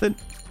add something.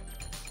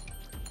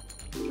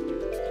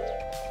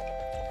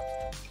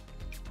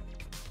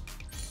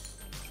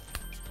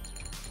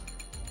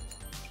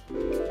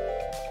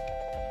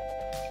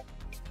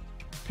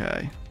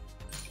 Okay.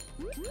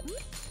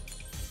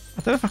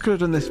 I don't know if I could have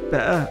done this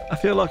better. I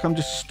feel like I'm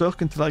just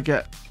stuck until I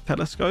get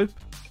telescope.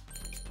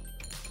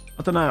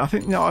 I don't know. I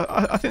think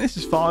I think this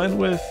is fine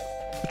with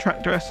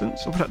protractor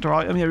essence or protractor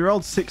item. Yeah, we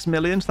rolled 6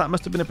 million, so that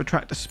must have been a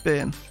protractor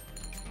spin.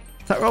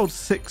 If that rolled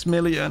 6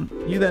 million,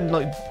 you then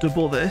like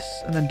double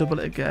this and then double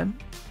it again.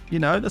 You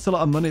know, that's a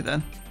lot of money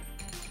then.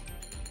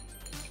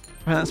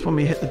 I mean, that's when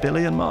we hit the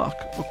billion mark.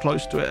 We're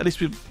close to it. At least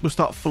we'll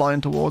start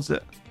flying towards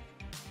it.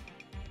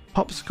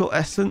 Popsicle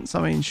essence.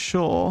 I mean,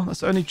 sure. That's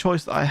the only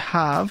choice that I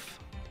have.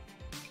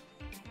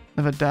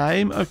 Another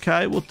dame.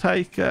 Okay, we'll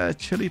take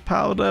chili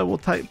powder. We'll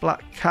take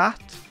black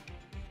cat.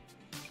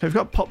 Okay, we've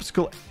got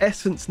popsicle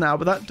essence now,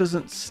 but that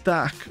doesn't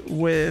stack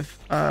with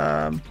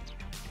the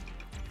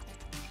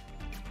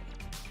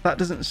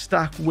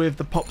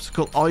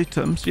popsicle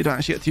item, so you don't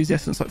actually get to use the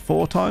essence like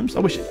 4 times. I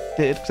wish it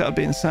did, because that would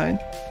be insane.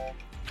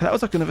 Okay, that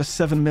was like another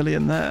 7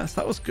 million there,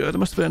 so that was good. It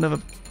must have been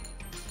another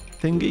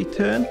thingy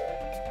turn.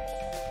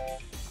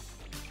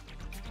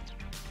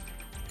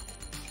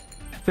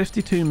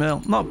 52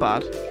 mil, not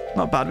bad.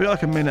 Not bad. We've got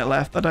like a minute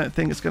left. I don't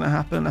think it's going to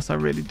happen unless I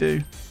really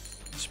do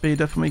speed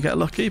up and we get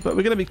lucky, but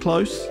we're going to be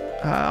close.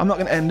 I'm not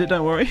going to end it,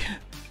 don't worry.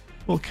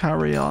 We'll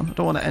carry on. I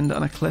don't want to end it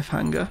on a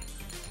cliffhanger,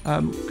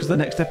 because the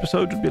next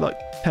episode would be like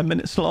 10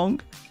 minutes long.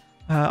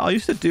 I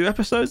used to do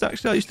episodes,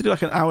 actually. I used to do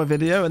like an hour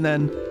video and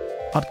then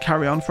I'd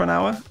carry on for an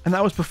hour, and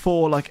that was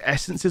before like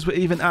essences were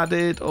even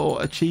added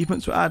or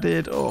achievements were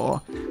added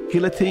or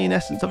guillotine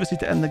essence, obviously,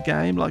 to end the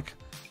game. Like,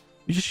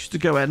 we just used to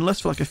go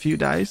endless for like a few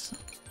days.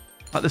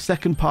 Like the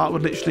second part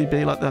would literally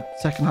be like the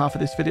second half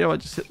of this video. I'd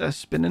just sit there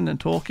spinning and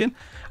talking.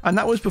 And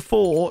that was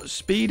before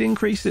speed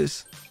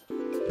increases.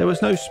 There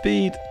was no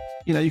speed.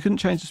 You know, you couldn't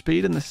change the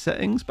speed in the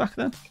settings back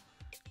then,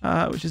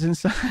 which is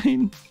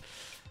insane.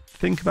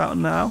 Think about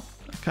now.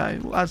 Okay,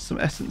 we'll add some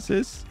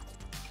essences.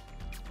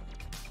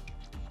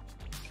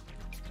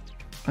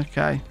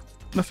 Okay,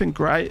 nothing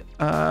great.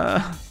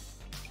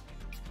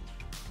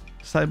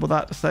 Disable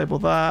that, disable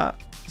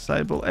that,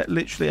 disable it,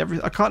 literally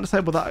everything. I can't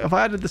disable that. If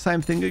I added the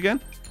same thing again,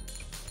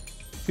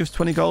 gives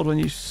 20 gold when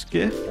you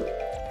skip.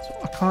 So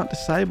I can't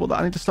disable that.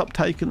 I need to stop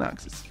taking that,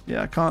 'cause it's,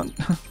 yeah, I can't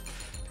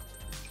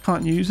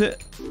can't use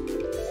it.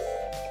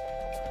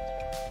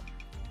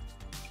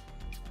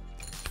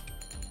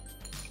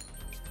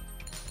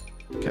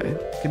 Okay,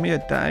 give me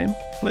a dame,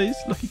 please.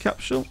 Lucky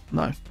capsule.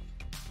 No.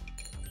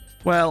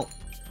 Well,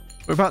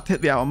 we're about to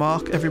hit the hour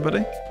mark,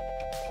 everybody.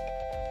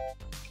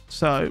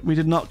 So we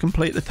did not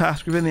complete the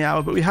task within the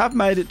hour, but we have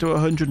made it to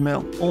 100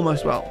 mil.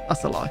 Almost, well,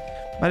 that's a lie.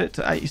 Made it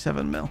to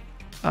 87 mil.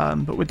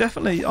 But we're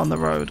definitely on the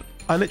road.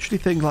 I literally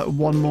think like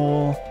one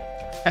more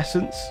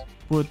essence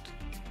would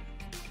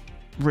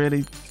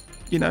really,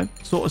 you know,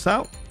 sort us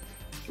out.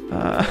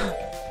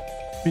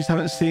 We just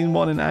haven't seen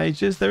one in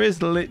ages. There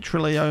is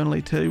literally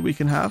only 2 we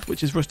can have,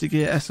 which is Rusty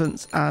Gear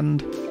Essence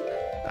and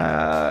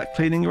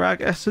Cleaning Rag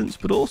Essence.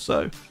 But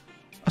also,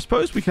 I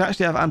suppose we can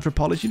actually have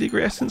Anthropology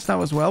Degree Essence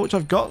now as well, which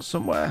I've got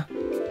somewhere.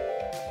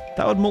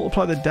 That would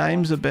multiply the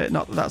dames a bit.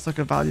 Not that that's like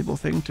a valuable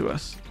thing to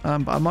us.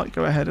 But I might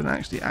go ahead and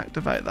actually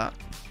activate that.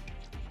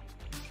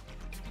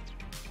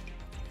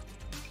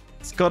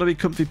 It's got to be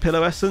Comfy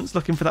Pillow Essence.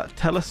 Looking for that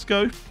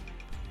telescope.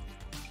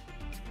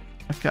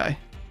 Okay.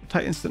 We'll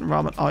take instant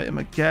ramen item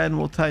again.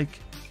 We'll take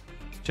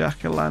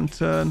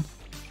jack-o'-lantern.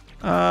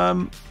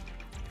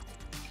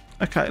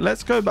 Okay,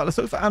 let's go back. Let's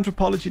look for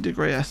anthropology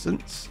degree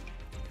essence,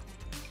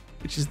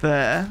 which is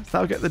there. So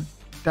that'll get the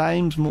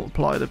dames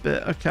multiplied a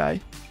bit.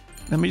 Okay.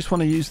 Then we just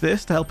want to use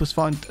this to help us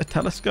find a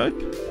telescope.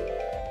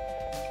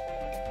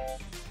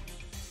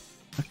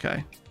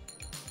 Okay.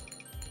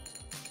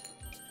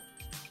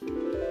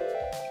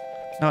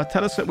 Now a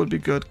telescope would be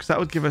good because that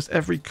would give us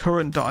every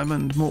current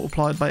diamond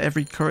multiplied by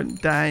every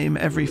current dame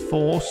every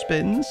 4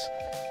 spins.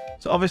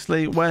 So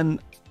obviously when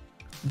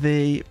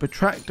the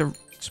protractor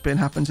spin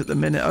happens at the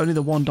minute, only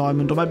the 1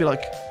 diamond, or maybe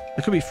like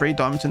there could be 3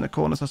 diamonds in the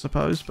corners, I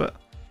suppose, but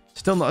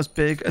still not as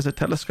big as a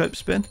telescope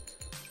spin,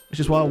 which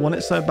is why I want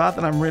it so bad.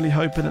 And I'm really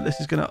hoping that this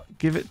is going to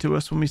give it to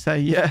us when we say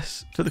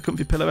yes to the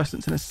comfy pillow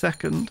essence in a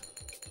second.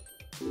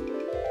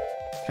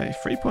 Okay,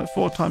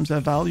 3.4 times their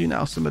value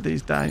now, some of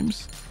these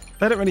dames.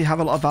 They don't really have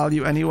a lot of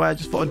value anyway. I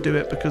just thought I'd do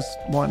it because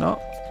why not?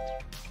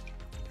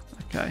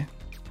 Okay.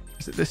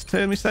 Is it this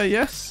turn we say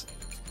yes?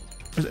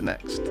 Or is it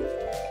next?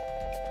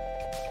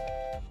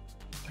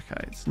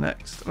 Okay, it's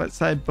next. Let's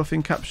say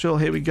buffing capsule.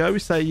 Here we go. We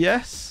say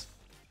yes.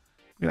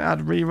 We're going to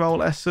add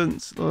reroll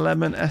essence,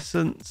 lemon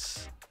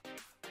essence.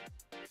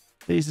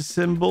 These are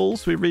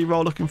symbols. We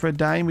reroll looking for a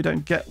dame. We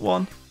don't get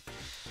one.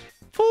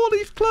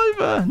 4-leaf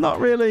clover. Not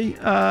really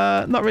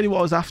what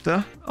I was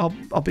after. I'll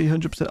be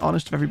 100%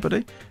 honest with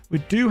everybody. We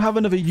do have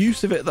another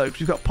use of it though, because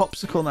we've got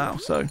popsicle now,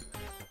 so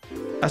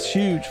that's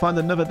huge. Find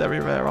another very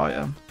rare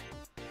item.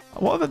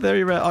 What other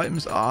very rare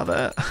items are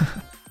there?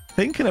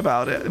 Thinking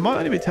about it, it might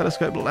only be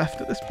telescope left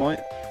at this point.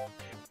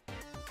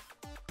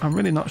 I'm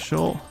really not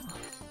sure.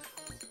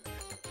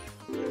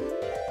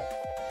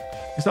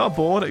 Is that a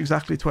board at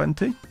exactly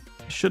 20? It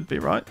should be,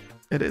 right?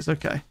 It is,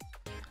 okay.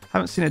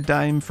 Haven't seen a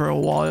dame for a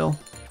while.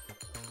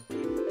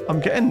 I'm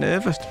getting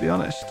nervous, to be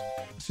honest.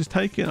 It's just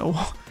taking a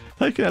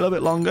little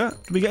bit longer.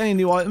 Do we get any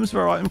new items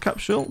for our item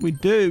capsule? We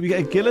do. We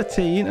get a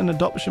guillotine and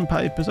adoption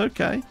papers.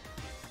 Okay.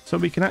 So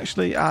we can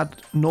actually add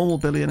normal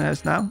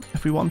billionaires now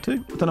if we want to.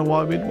 I don't know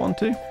why we'd want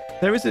to.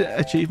 There is an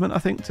achievement, I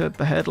think, to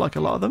the head, like a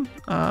lot of them.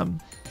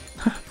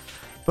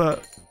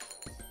 But,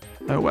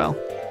 oh well.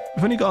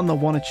 We've only gotten the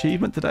 1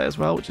 achievement today as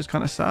well, which is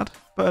kind of sad.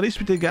 But at least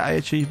we did get a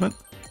achievement.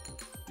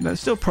 You know,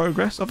 it's still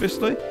progress,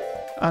 obviously.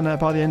 And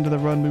by the end of the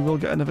run, we will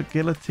get another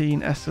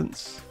guillotine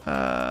essence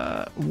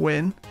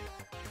win.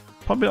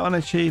 Probably not an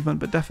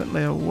achievement, but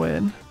definitely a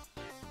win.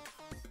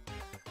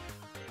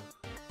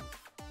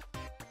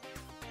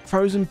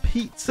 Frozen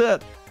pizza.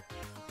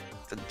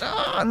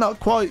 Not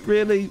quite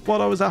really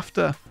what I was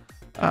after.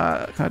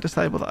 Can I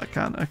disable that? I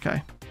can.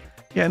 Okay.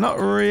 Yeah, not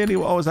really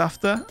what I was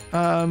after.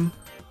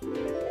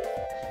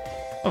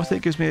 Obviously,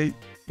 it gives me,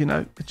 you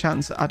know, a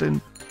chance at adding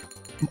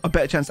a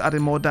better chance at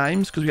adding more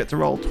dames because we get to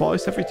roll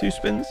twice every 2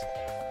 spins.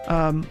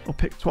 Or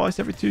pick twice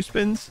every 2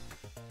 spins.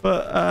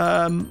 But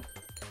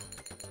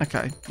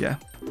okay, yeah.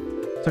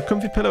 So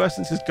comfy pillow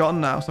essence is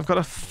gone now, so I've got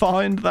to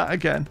find that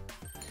again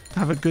to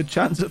have a good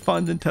chance at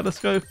finding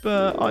telescope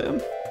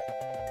item.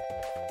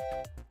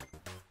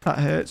 That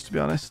hurts, to be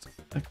honest.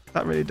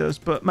 That really does.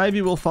 But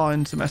maybe we'll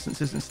find some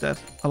essences instead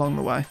along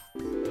the way.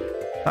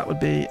 That would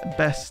be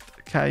best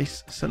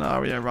case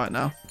scenario right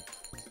now.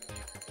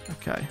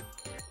 Okay.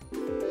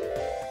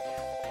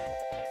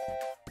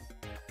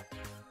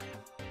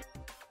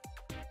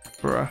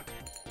 Bruh.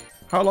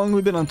 How long have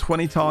we been on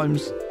 20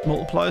 times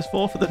multipliers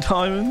for the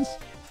diamonds?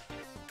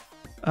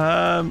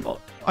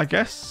 I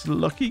guess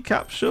lucky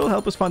capsule.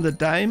 Help us find a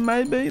dame,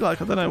 maybe?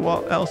 Like, I don't know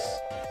what else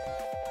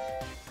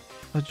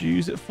I'd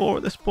use it for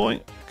at this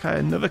point. Okay,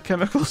 another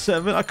chemical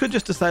 7. I could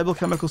just disable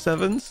chemical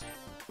 7s.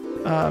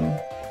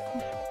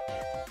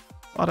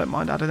 I don't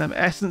mind adding them.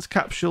 Essence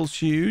capsule's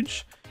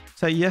huge.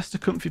 Say yes to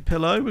comfy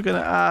pillow. We're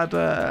going to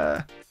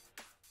add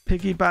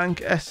piggy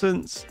bank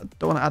essence.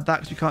 Don't want to add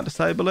that because you can't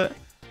disable it.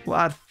 We'll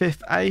add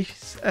 5th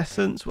ace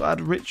essence. We'll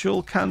add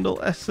ritual candle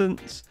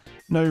essence.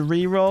 No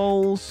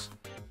rerolls.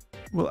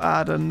 We'll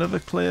add another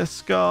clear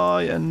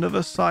sky,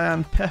 another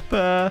cyan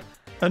pepper,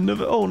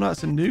 another... Oh, no,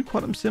 that's a new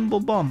quantum symbol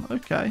bomb.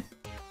 Okay.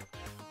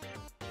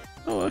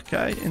 Oh,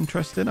 okay.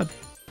 Interesting. I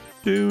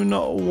do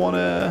not want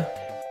to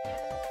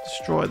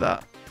destroy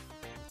that.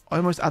 I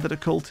almost added a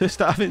cultist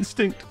out of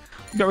instinct.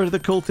 Got rid of the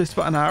cultist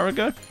about an hour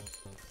ago.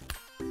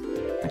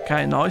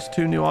 Okay, nice.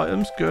 2 new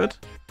items. Good.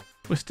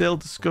 We're still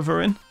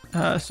discovering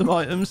some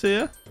items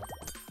here.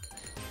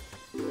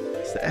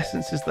 It's the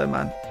essences though,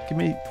 man. Give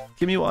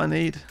me what I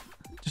need.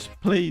 Just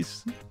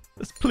please.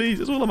 Just please.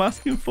 That's all I'm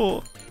asking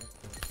for.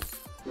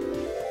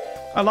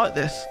 I like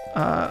this.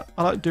 I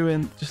like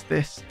doing just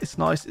this. It's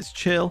nice. It's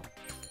chill.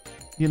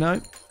 You know?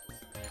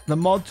 The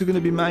mods are going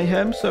to be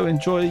mayhem, so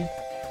enjoy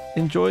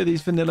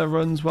these vanilla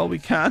runs while we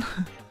can.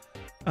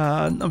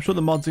 I'm sure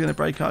the mods are going to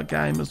break our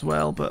game as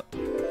well, but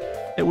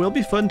it will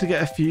be fun to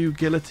get a few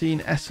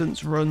guillotine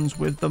essence runs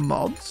with the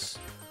mods.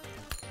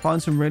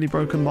 Find some really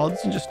broken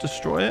mods and just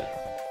destroy it.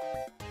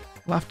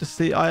 We'll have to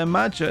see. I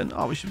imagine...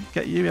 Oh, we should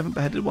get you. We haven't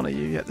beheaded one of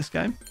you yet this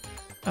game.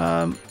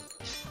 I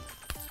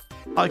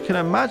can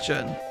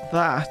imagine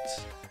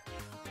that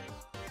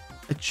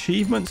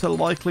achievements are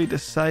likely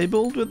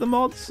disabled with the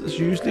mods. Is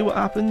usually what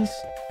happens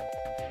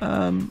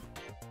on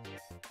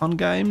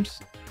games.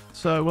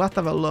 So we'll have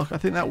to have a look. I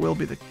think that will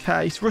be the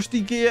case. Rusty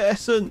Gear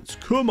Essence,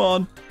 come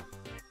on.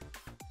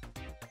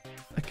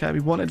 Okay, we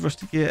wanted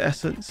Rusty Gear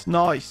Essence.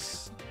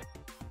 Nice.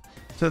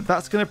 So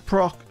that's going to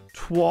proc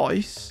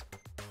twice.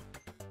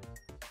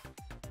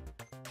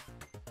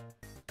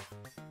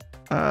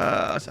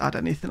 Let's add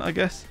anything, I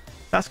guess.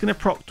 That's going to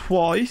proc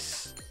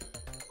twice.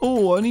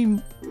 Oh,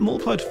 only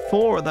multiplied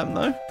 4 of them,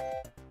 though.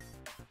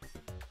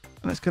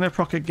 And it's going to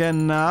proc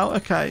again now.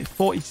 Okay,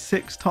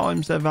 46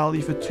 times their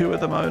value for 2 of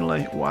them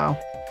only. Wow.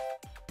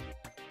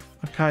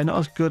 Okay, not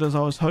as good as I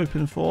was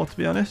hoping for, to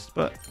be honest,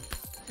 but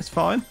it's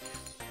fine.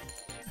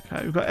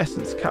 Okay, we've got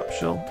Essence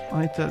Capsule.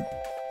 I need to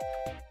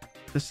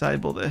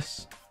disable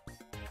this.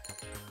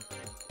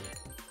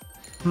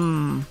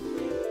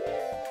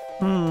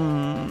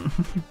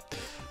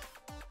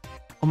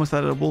 Almost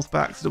added a wolf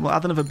by accident. We'll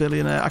add another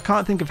billionaire. I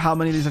can't think of how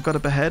many of these I've got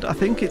up ahead. I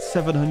think it's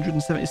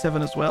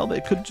 777 as well, but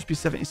it could just be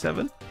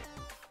 77.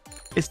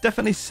 It's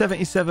definitely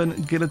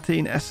 77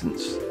 guillotine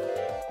essence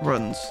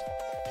runs.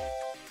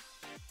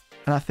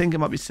 And I think it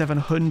might be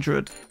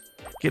 700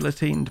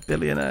 guillotined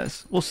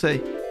billionaires. We'll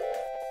see.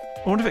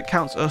 I wonder if it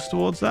counts us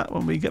towards that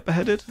when we get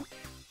beheaded.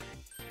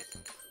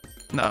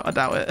 No, I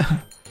doubt it.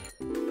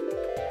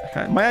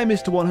 Okay, my aim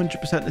is to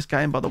 100% this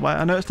game, by the way.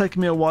 I know it's taken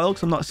me a while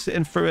because I'm not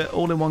sitting through it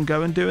all in one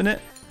go and doing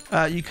it.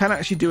 You can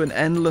actually do an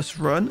endless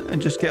run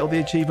and just get all the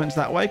achievements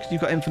that way because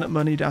you've got infinite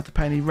money, you don't have to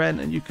pay any rent,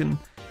 and you can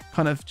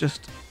kind of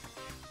just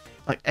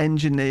like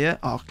engineer.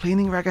 Oh,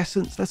 cleaning rag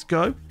essence, let's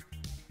go.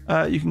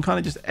 You can kind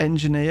of just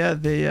engineer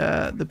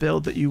the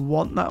build that you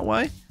want that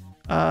way.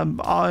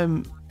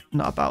 I'm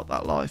not about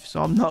that life,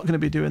 so I'm not going to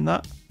be doing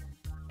that.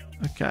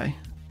 Okay.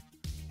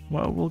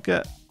 Well, we'll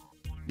get,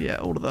 yeah,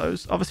 all of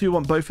those. Obviously, we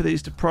want both of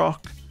these to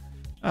proc.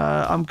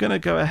 I'm going to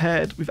go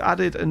ahead. We've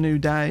added a new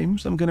dame,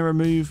 so I'm going to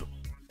remove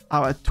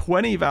our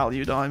 20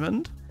 value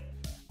diamond.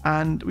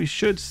 And we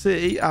should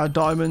see our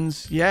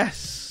diamonds,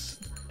 yes,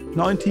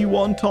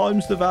 91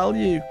 times the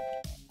value.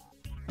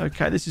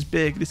 Okay, this is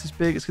big. This is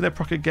big. It's going to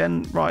proc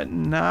again right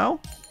now.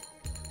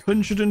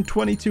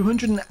 122,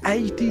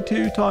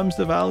 182 times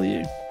the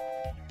value.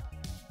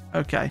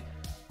 Okay.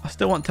 I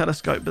still want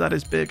telescope, but that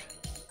is big.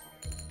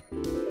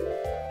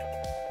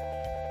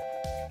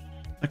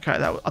 Okay,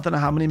 I don't know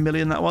how many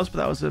million that was, but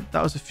that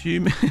was a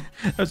few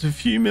that was a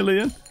few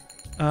million.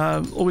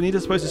 All we need, I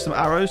suppose, is some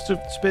arrows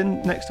to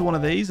spin next to one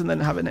of these and then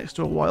have it next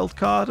to a wild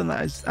card, and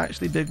that is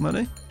actually big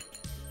money.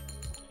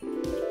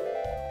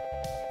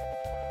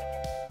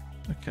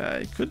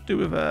 Okay, could do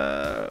with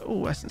a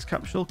essence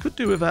capsule. Could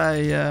do with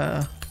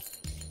a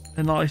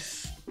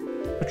nice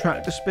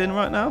attractor spin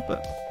right now,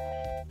 but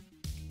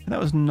that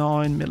was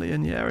 9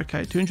 million. Yeah,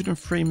 okay,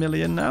 203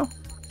 million now.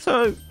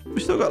 So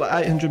we've still got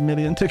like 800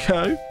 million to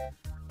go,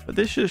 but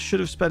this should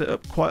have sped it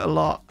up quite a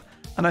lot.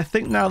 And I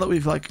think now that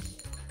we've like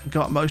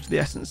got most of the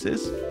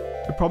essences,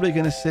 we're probably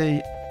going to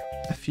see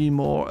a few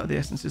more of the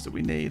essences that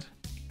we need.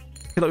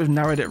 I feel like we've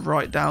narrowed it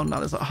right down now.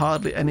 There's like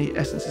hardly any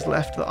essences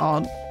left that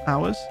aren't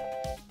ours.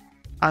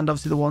 And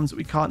obviously the ones that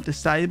we can't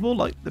disable,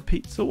 like the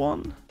pizza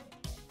one.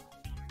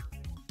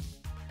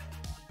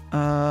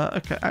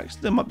 Okay,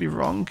 actually, I might be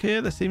wrong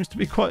here. There seems to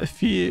be quite a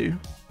few.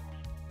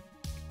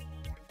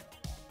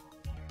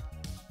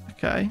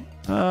 Okay.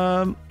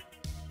 I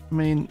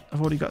mean,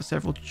 I've already got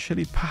several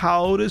chili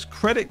powders.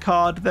 Credit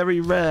card,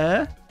 very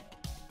rare.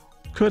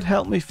 Could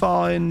help me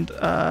find...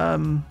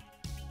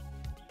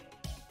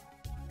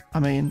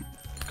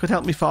 could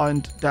help me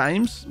find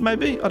dames,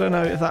 maybe. I don't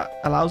know if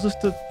that allows us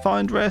to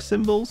find rare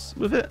symbols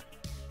with it.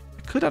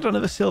 I could add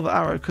another silver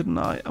arrow, couldn't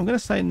I? I'm going to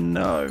say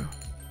no.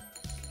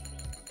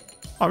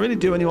 I really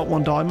do only want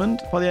 1 diamond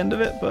by the end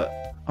of it,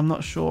 but I'm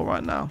not sure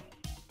right now.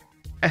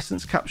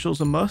 Essence capsules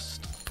a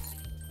must.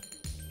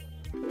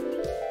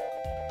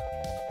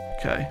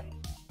 Okay.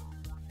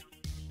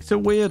 It's a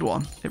weird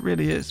one. It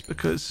really is,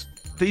 because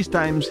these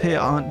dames here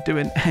aren't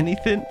doing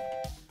anything.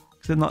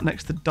 Because they're not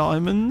next to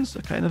diamonds.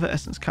 Okay, another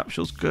essence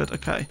capsule's good.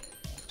 Okay.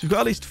 So we've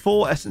got at least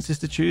 4 essences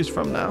to choose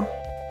from now.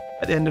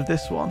 At the end of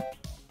this one.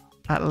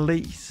 At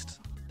least.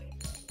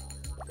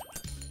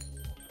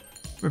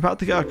 We're about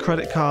to get our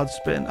credit card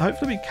spin.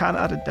 Hopefully we can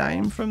add a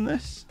dame from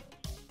this.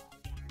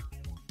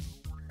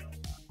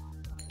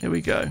 Here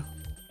we go.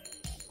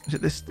 Is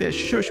it this? Yeah,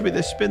 sure, it should be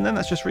this spin then.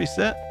 Let's just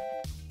reset.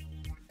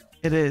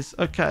 It is.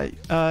 Okay.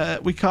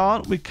 We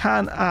can't. We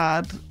can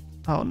add...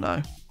 Oh,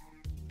 no.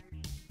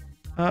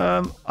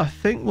 I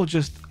think we'll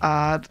just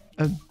add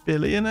a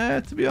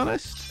billionaire, to be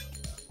honest.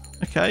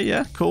 Okay,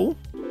 yeah, cool.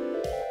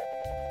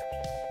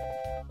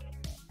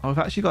 Oh, we've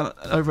actually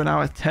got over an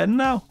hour 10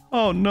 now.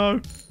 Oh, no.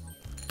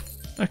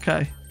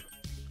 Okay.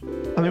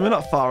 I mean, we're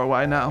not far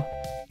away now.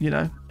 You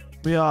know,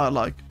 we are,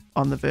 like,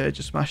 on the verge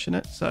of smashing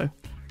it. So,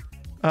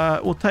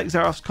 we'll take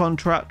Xeroth's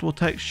contract. We'll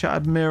take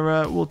Shattered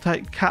Mirror. We'll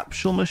take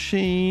Capsule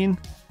Machine.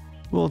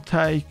 We'll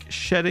take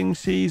Shedding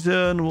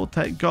Season. We'll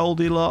take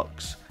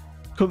Goldilocks.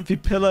 Comfy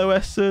Pillow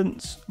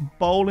Essence,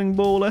 Bowling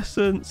Ball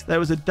Essence. There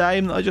was a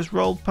dame that I just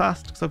rolled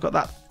past because I've got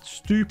that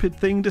stupid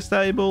thing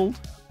disabled.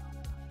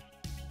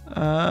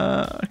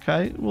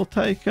 Okay, we'll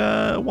take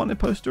wanted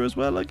poster as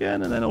well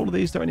again, and then all of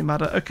these don't really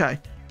matter. Okay,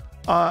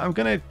 I'm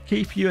going to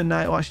keep you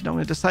enabled. Actually, no, I'm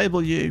going to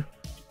disable you.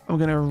 I'm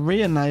going to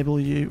re-enable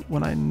you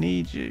when I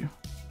need you.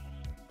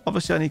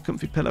 Obviously, I need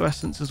comfy pillow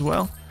essence as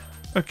well.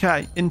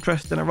 Okay,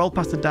 interesting. I rolled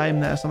past the dame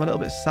there, so I'm a little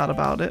bit sad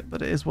about it,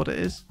 but it is what it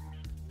is.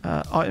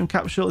 Item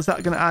capsule. Is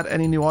that going to add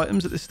any new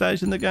items at this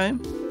stage in the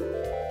game?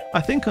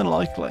 I think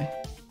unlikely.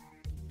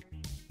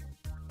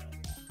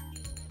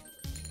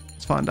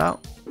 Let's find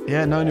out.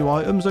 Yeah, no new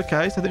items.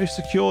 Okay, so I think we've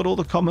secured all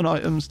the common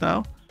items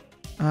now,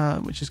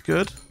 which is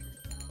good.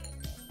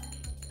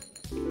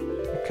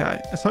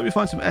 Okay, let's hope we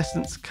find some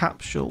essence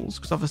capsules,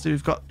 because obviously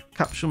we've got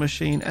capsule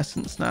machine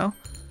essence now.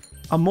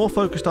 I'm more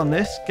focused on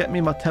this. Get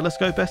me my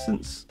telescope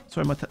essence.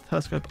 Sorry, my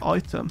telescope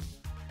item.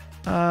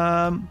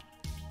 I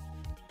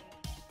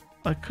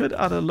could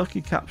add a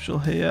lucky capsule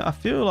here. I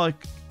feel like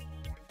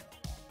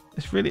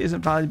this really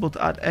isn't valuable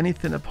to add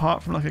anything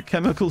apart from like a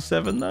chemical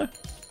 7 though.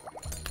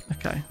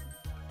 Okay.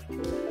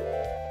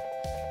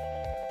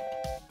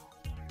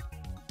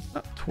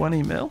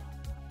 20 mil.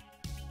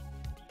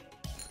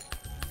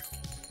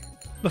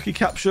 Lucky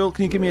capsule,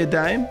 can you give me a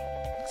dame?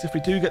 Because if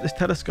we do get this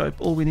telescope,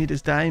 all we need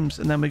is dames,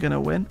 and then we're going to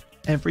win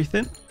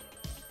everything.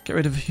 Get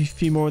rid of a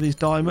few more of these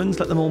diamonds,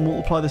 let them all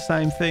multiply the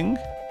same thing.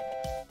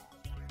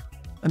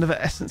 Another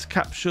essence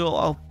capsule.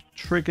 I'll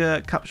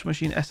trigger capsule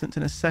machine essence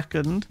in a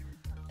second.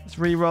 Let's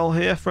re-roll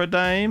here for a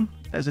dame.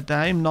 There's a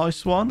dame,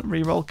 nice one.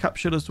 Re-roll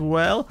capsule as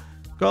well.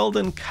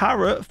 Golden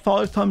carrot,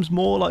 5 times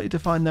more likely to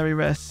find very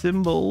rare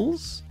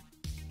symbols.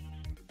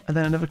 And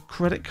then another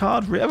credit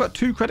card. I've got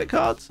 2 credit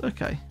cards.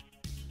 Okay.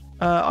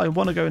 I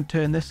want to go and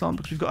turn this on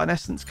because we've got an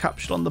essence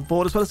capsule on the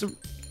board as well as I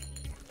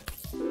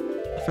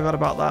forgot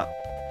about that.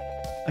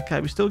 Okay,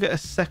 we still get a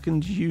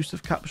second use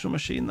of capsule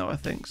machine though, I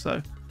think.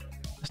 So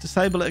let's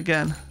disable it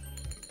again.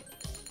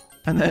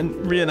 And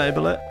then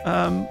re-enable it.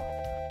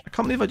 I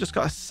can't believe I just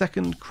got a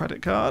second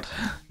credit card.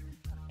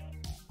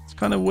 It's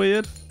kind of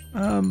weird.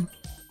 You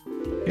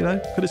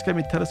know, could have gave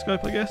me a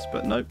telescope, I guess,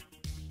 but nope.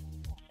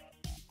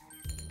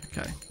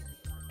 Okay.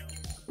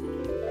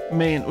 I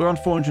mean, we're on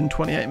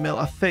 428 mil.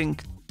 I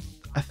think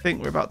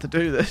we're about to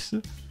do this.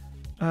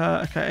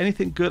 Okay,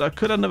 anything good? I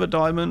could add another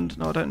diamond.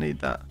 No, I don't need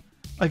that.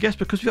 I guess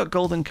because we've got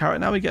golden carrot,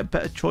 now we get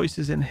better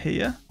choices in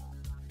here.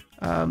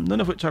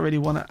 None of which I really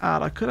want to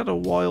add. I could add a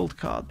wild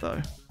card,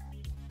 though.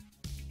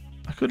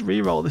 I could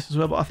re-roll this as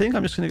well, but I think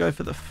I'm just going to go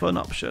for the fun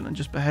option and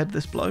just behead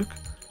this bloke.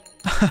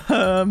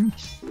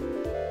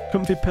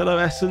 Comfy pillow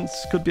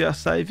essence could be our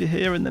savior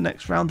here in the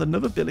next round.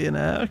 Another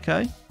billionaire.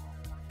 Okay.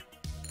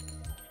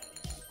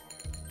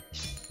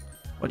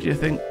 What do you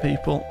think,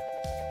 people?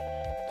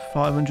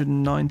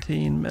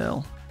 519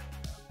 mil.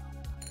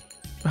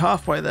 We're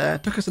halfway there.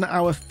 It took us an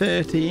hour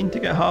 13 to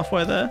get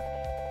halfway there.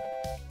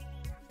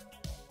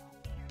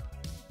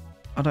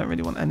 I don't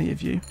really want any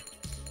of you.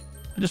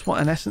 I just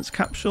want an essence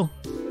capsule,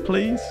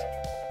 please.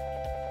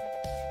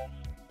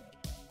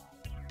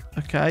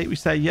 Okay, we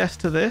say yes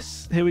to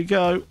this. Here we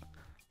go.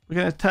 We're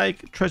going to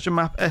take treasure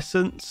map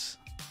essence.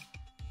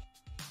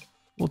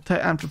 We'll take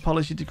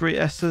anthropology degree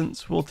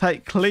essence. We'll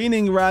take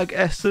cleaning rag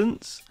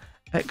essence.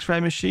 X-ray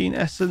machine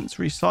essence.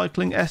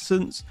 Recycling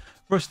essence.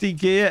 Rusty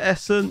gear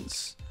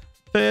essence.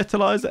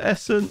 Fertilizer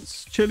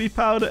essence. Chili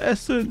powder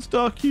essence.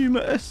 Dark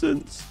humor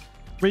essence.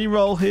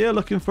 Reroll here.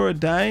 Looking for a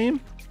dame.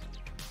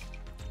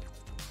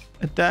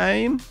 A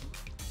dame.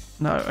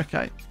 No,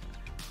 okay.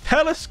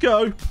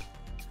 Telescope.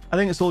 I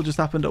think it's all just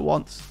happened at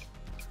once.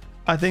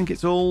 I think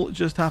it's all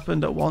just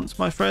happened at once,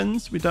 my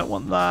friends. We don't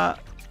want that.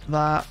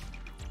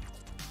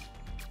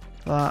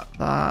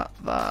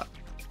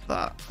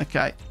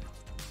 Okay.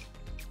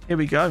 Here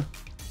we go.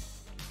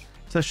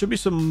 So there should be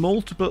some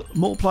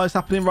multipliers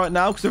happening right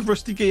now because of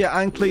rusty gear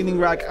and cleaning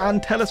rag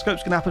and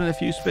telescopes can happen in a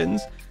few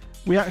spins.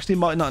 We actually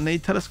might not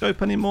need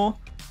telescope anymore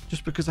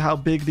just because of how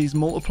big these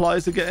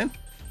multipliers are getting.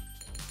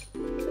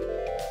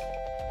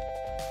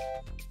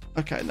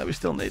 Okay, no, we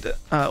still need it.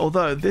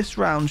 Although this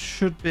round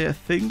should be a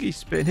thingy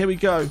spin. Here we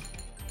go.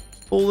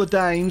 All the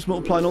dames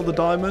multiplying all the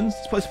diamonds.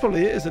 That's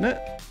probably it, isn't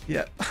it?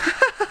 Yeah.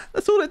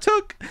 That's all it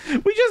took.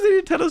 We just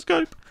needed a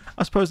telescope.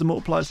 I suppose the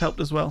multipliers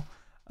helped as well.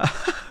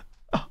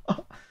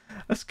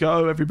 Let's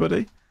go,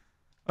 everybody.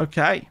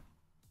 Okay.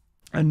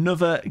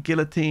 Another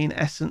guillotine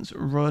essence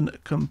run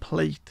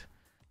complete.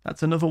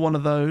 That's another one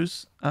of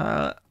those,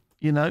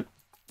 you know,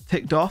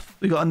 ticked off.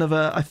 We got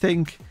another, I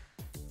think,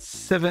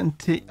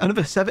 70.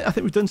 Another 7. I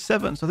think we've done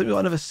 7. So I think we've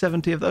got another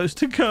 70 of those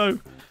to go.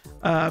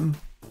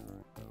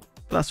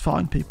 That's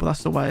fine, people.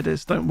 That's the way it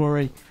is. Don't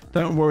worry.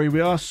 Don't worry.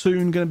 We are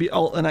soon going to be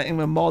alternating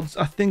with mods.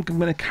 I think I'm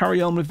going to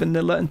carry on with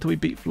vanilla until we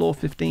beat floor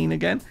 15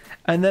 again.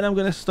 And then I'm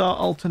going to start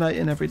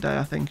alternating every day,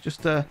 I think,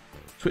 just to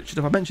switch it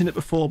up. I mentioned it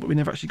before, but we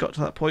never actually got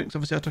to that point because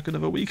obviously I took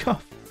another week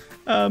off.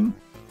 But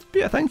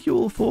yeah, thank you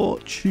all for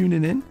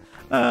tuning in.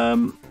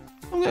 I'm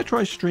going to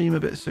try stream a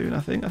bit soon, I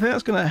think. I think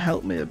that's going to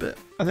help me a bit.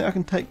 I think I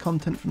can take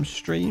content from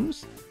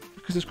streams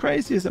because as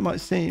crazy as it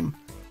might seem,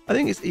 I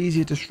think it's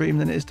easier to stream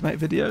than it is to make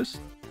videos.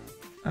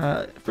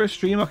 For a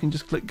stream, I can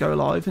just click go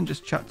live and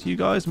just chat to you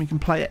guys, and we can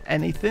play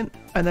anything.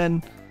 And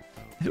then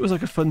if it was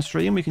like a fun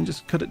stream, we can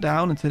just cut it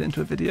down and turn it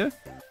into a video.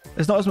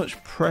 There's not as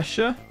much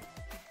pressure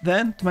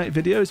then to make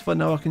videos if I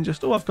know I can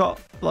just, oh, I've got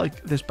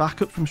like this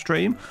backup from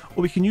stream,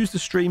 or we can use the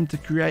stream to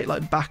create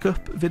like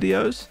backup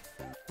videos.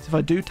 So if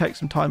I do take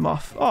some time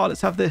off, oh,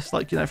 let's have this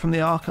like, you know, from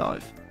the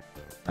archive.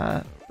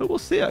 But we'll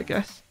see, I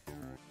guess.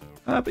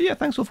 But yeah,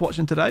 thanks all for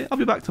watching today. I'll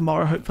be back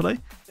tomorrow, hopefully.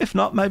 If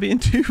not, maybe in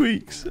 2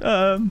 weeks.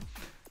 But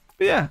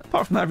yeah,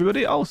 apart from that,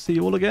 everybody, I'll see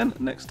you all again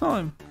next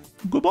time.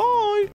 Goodbye.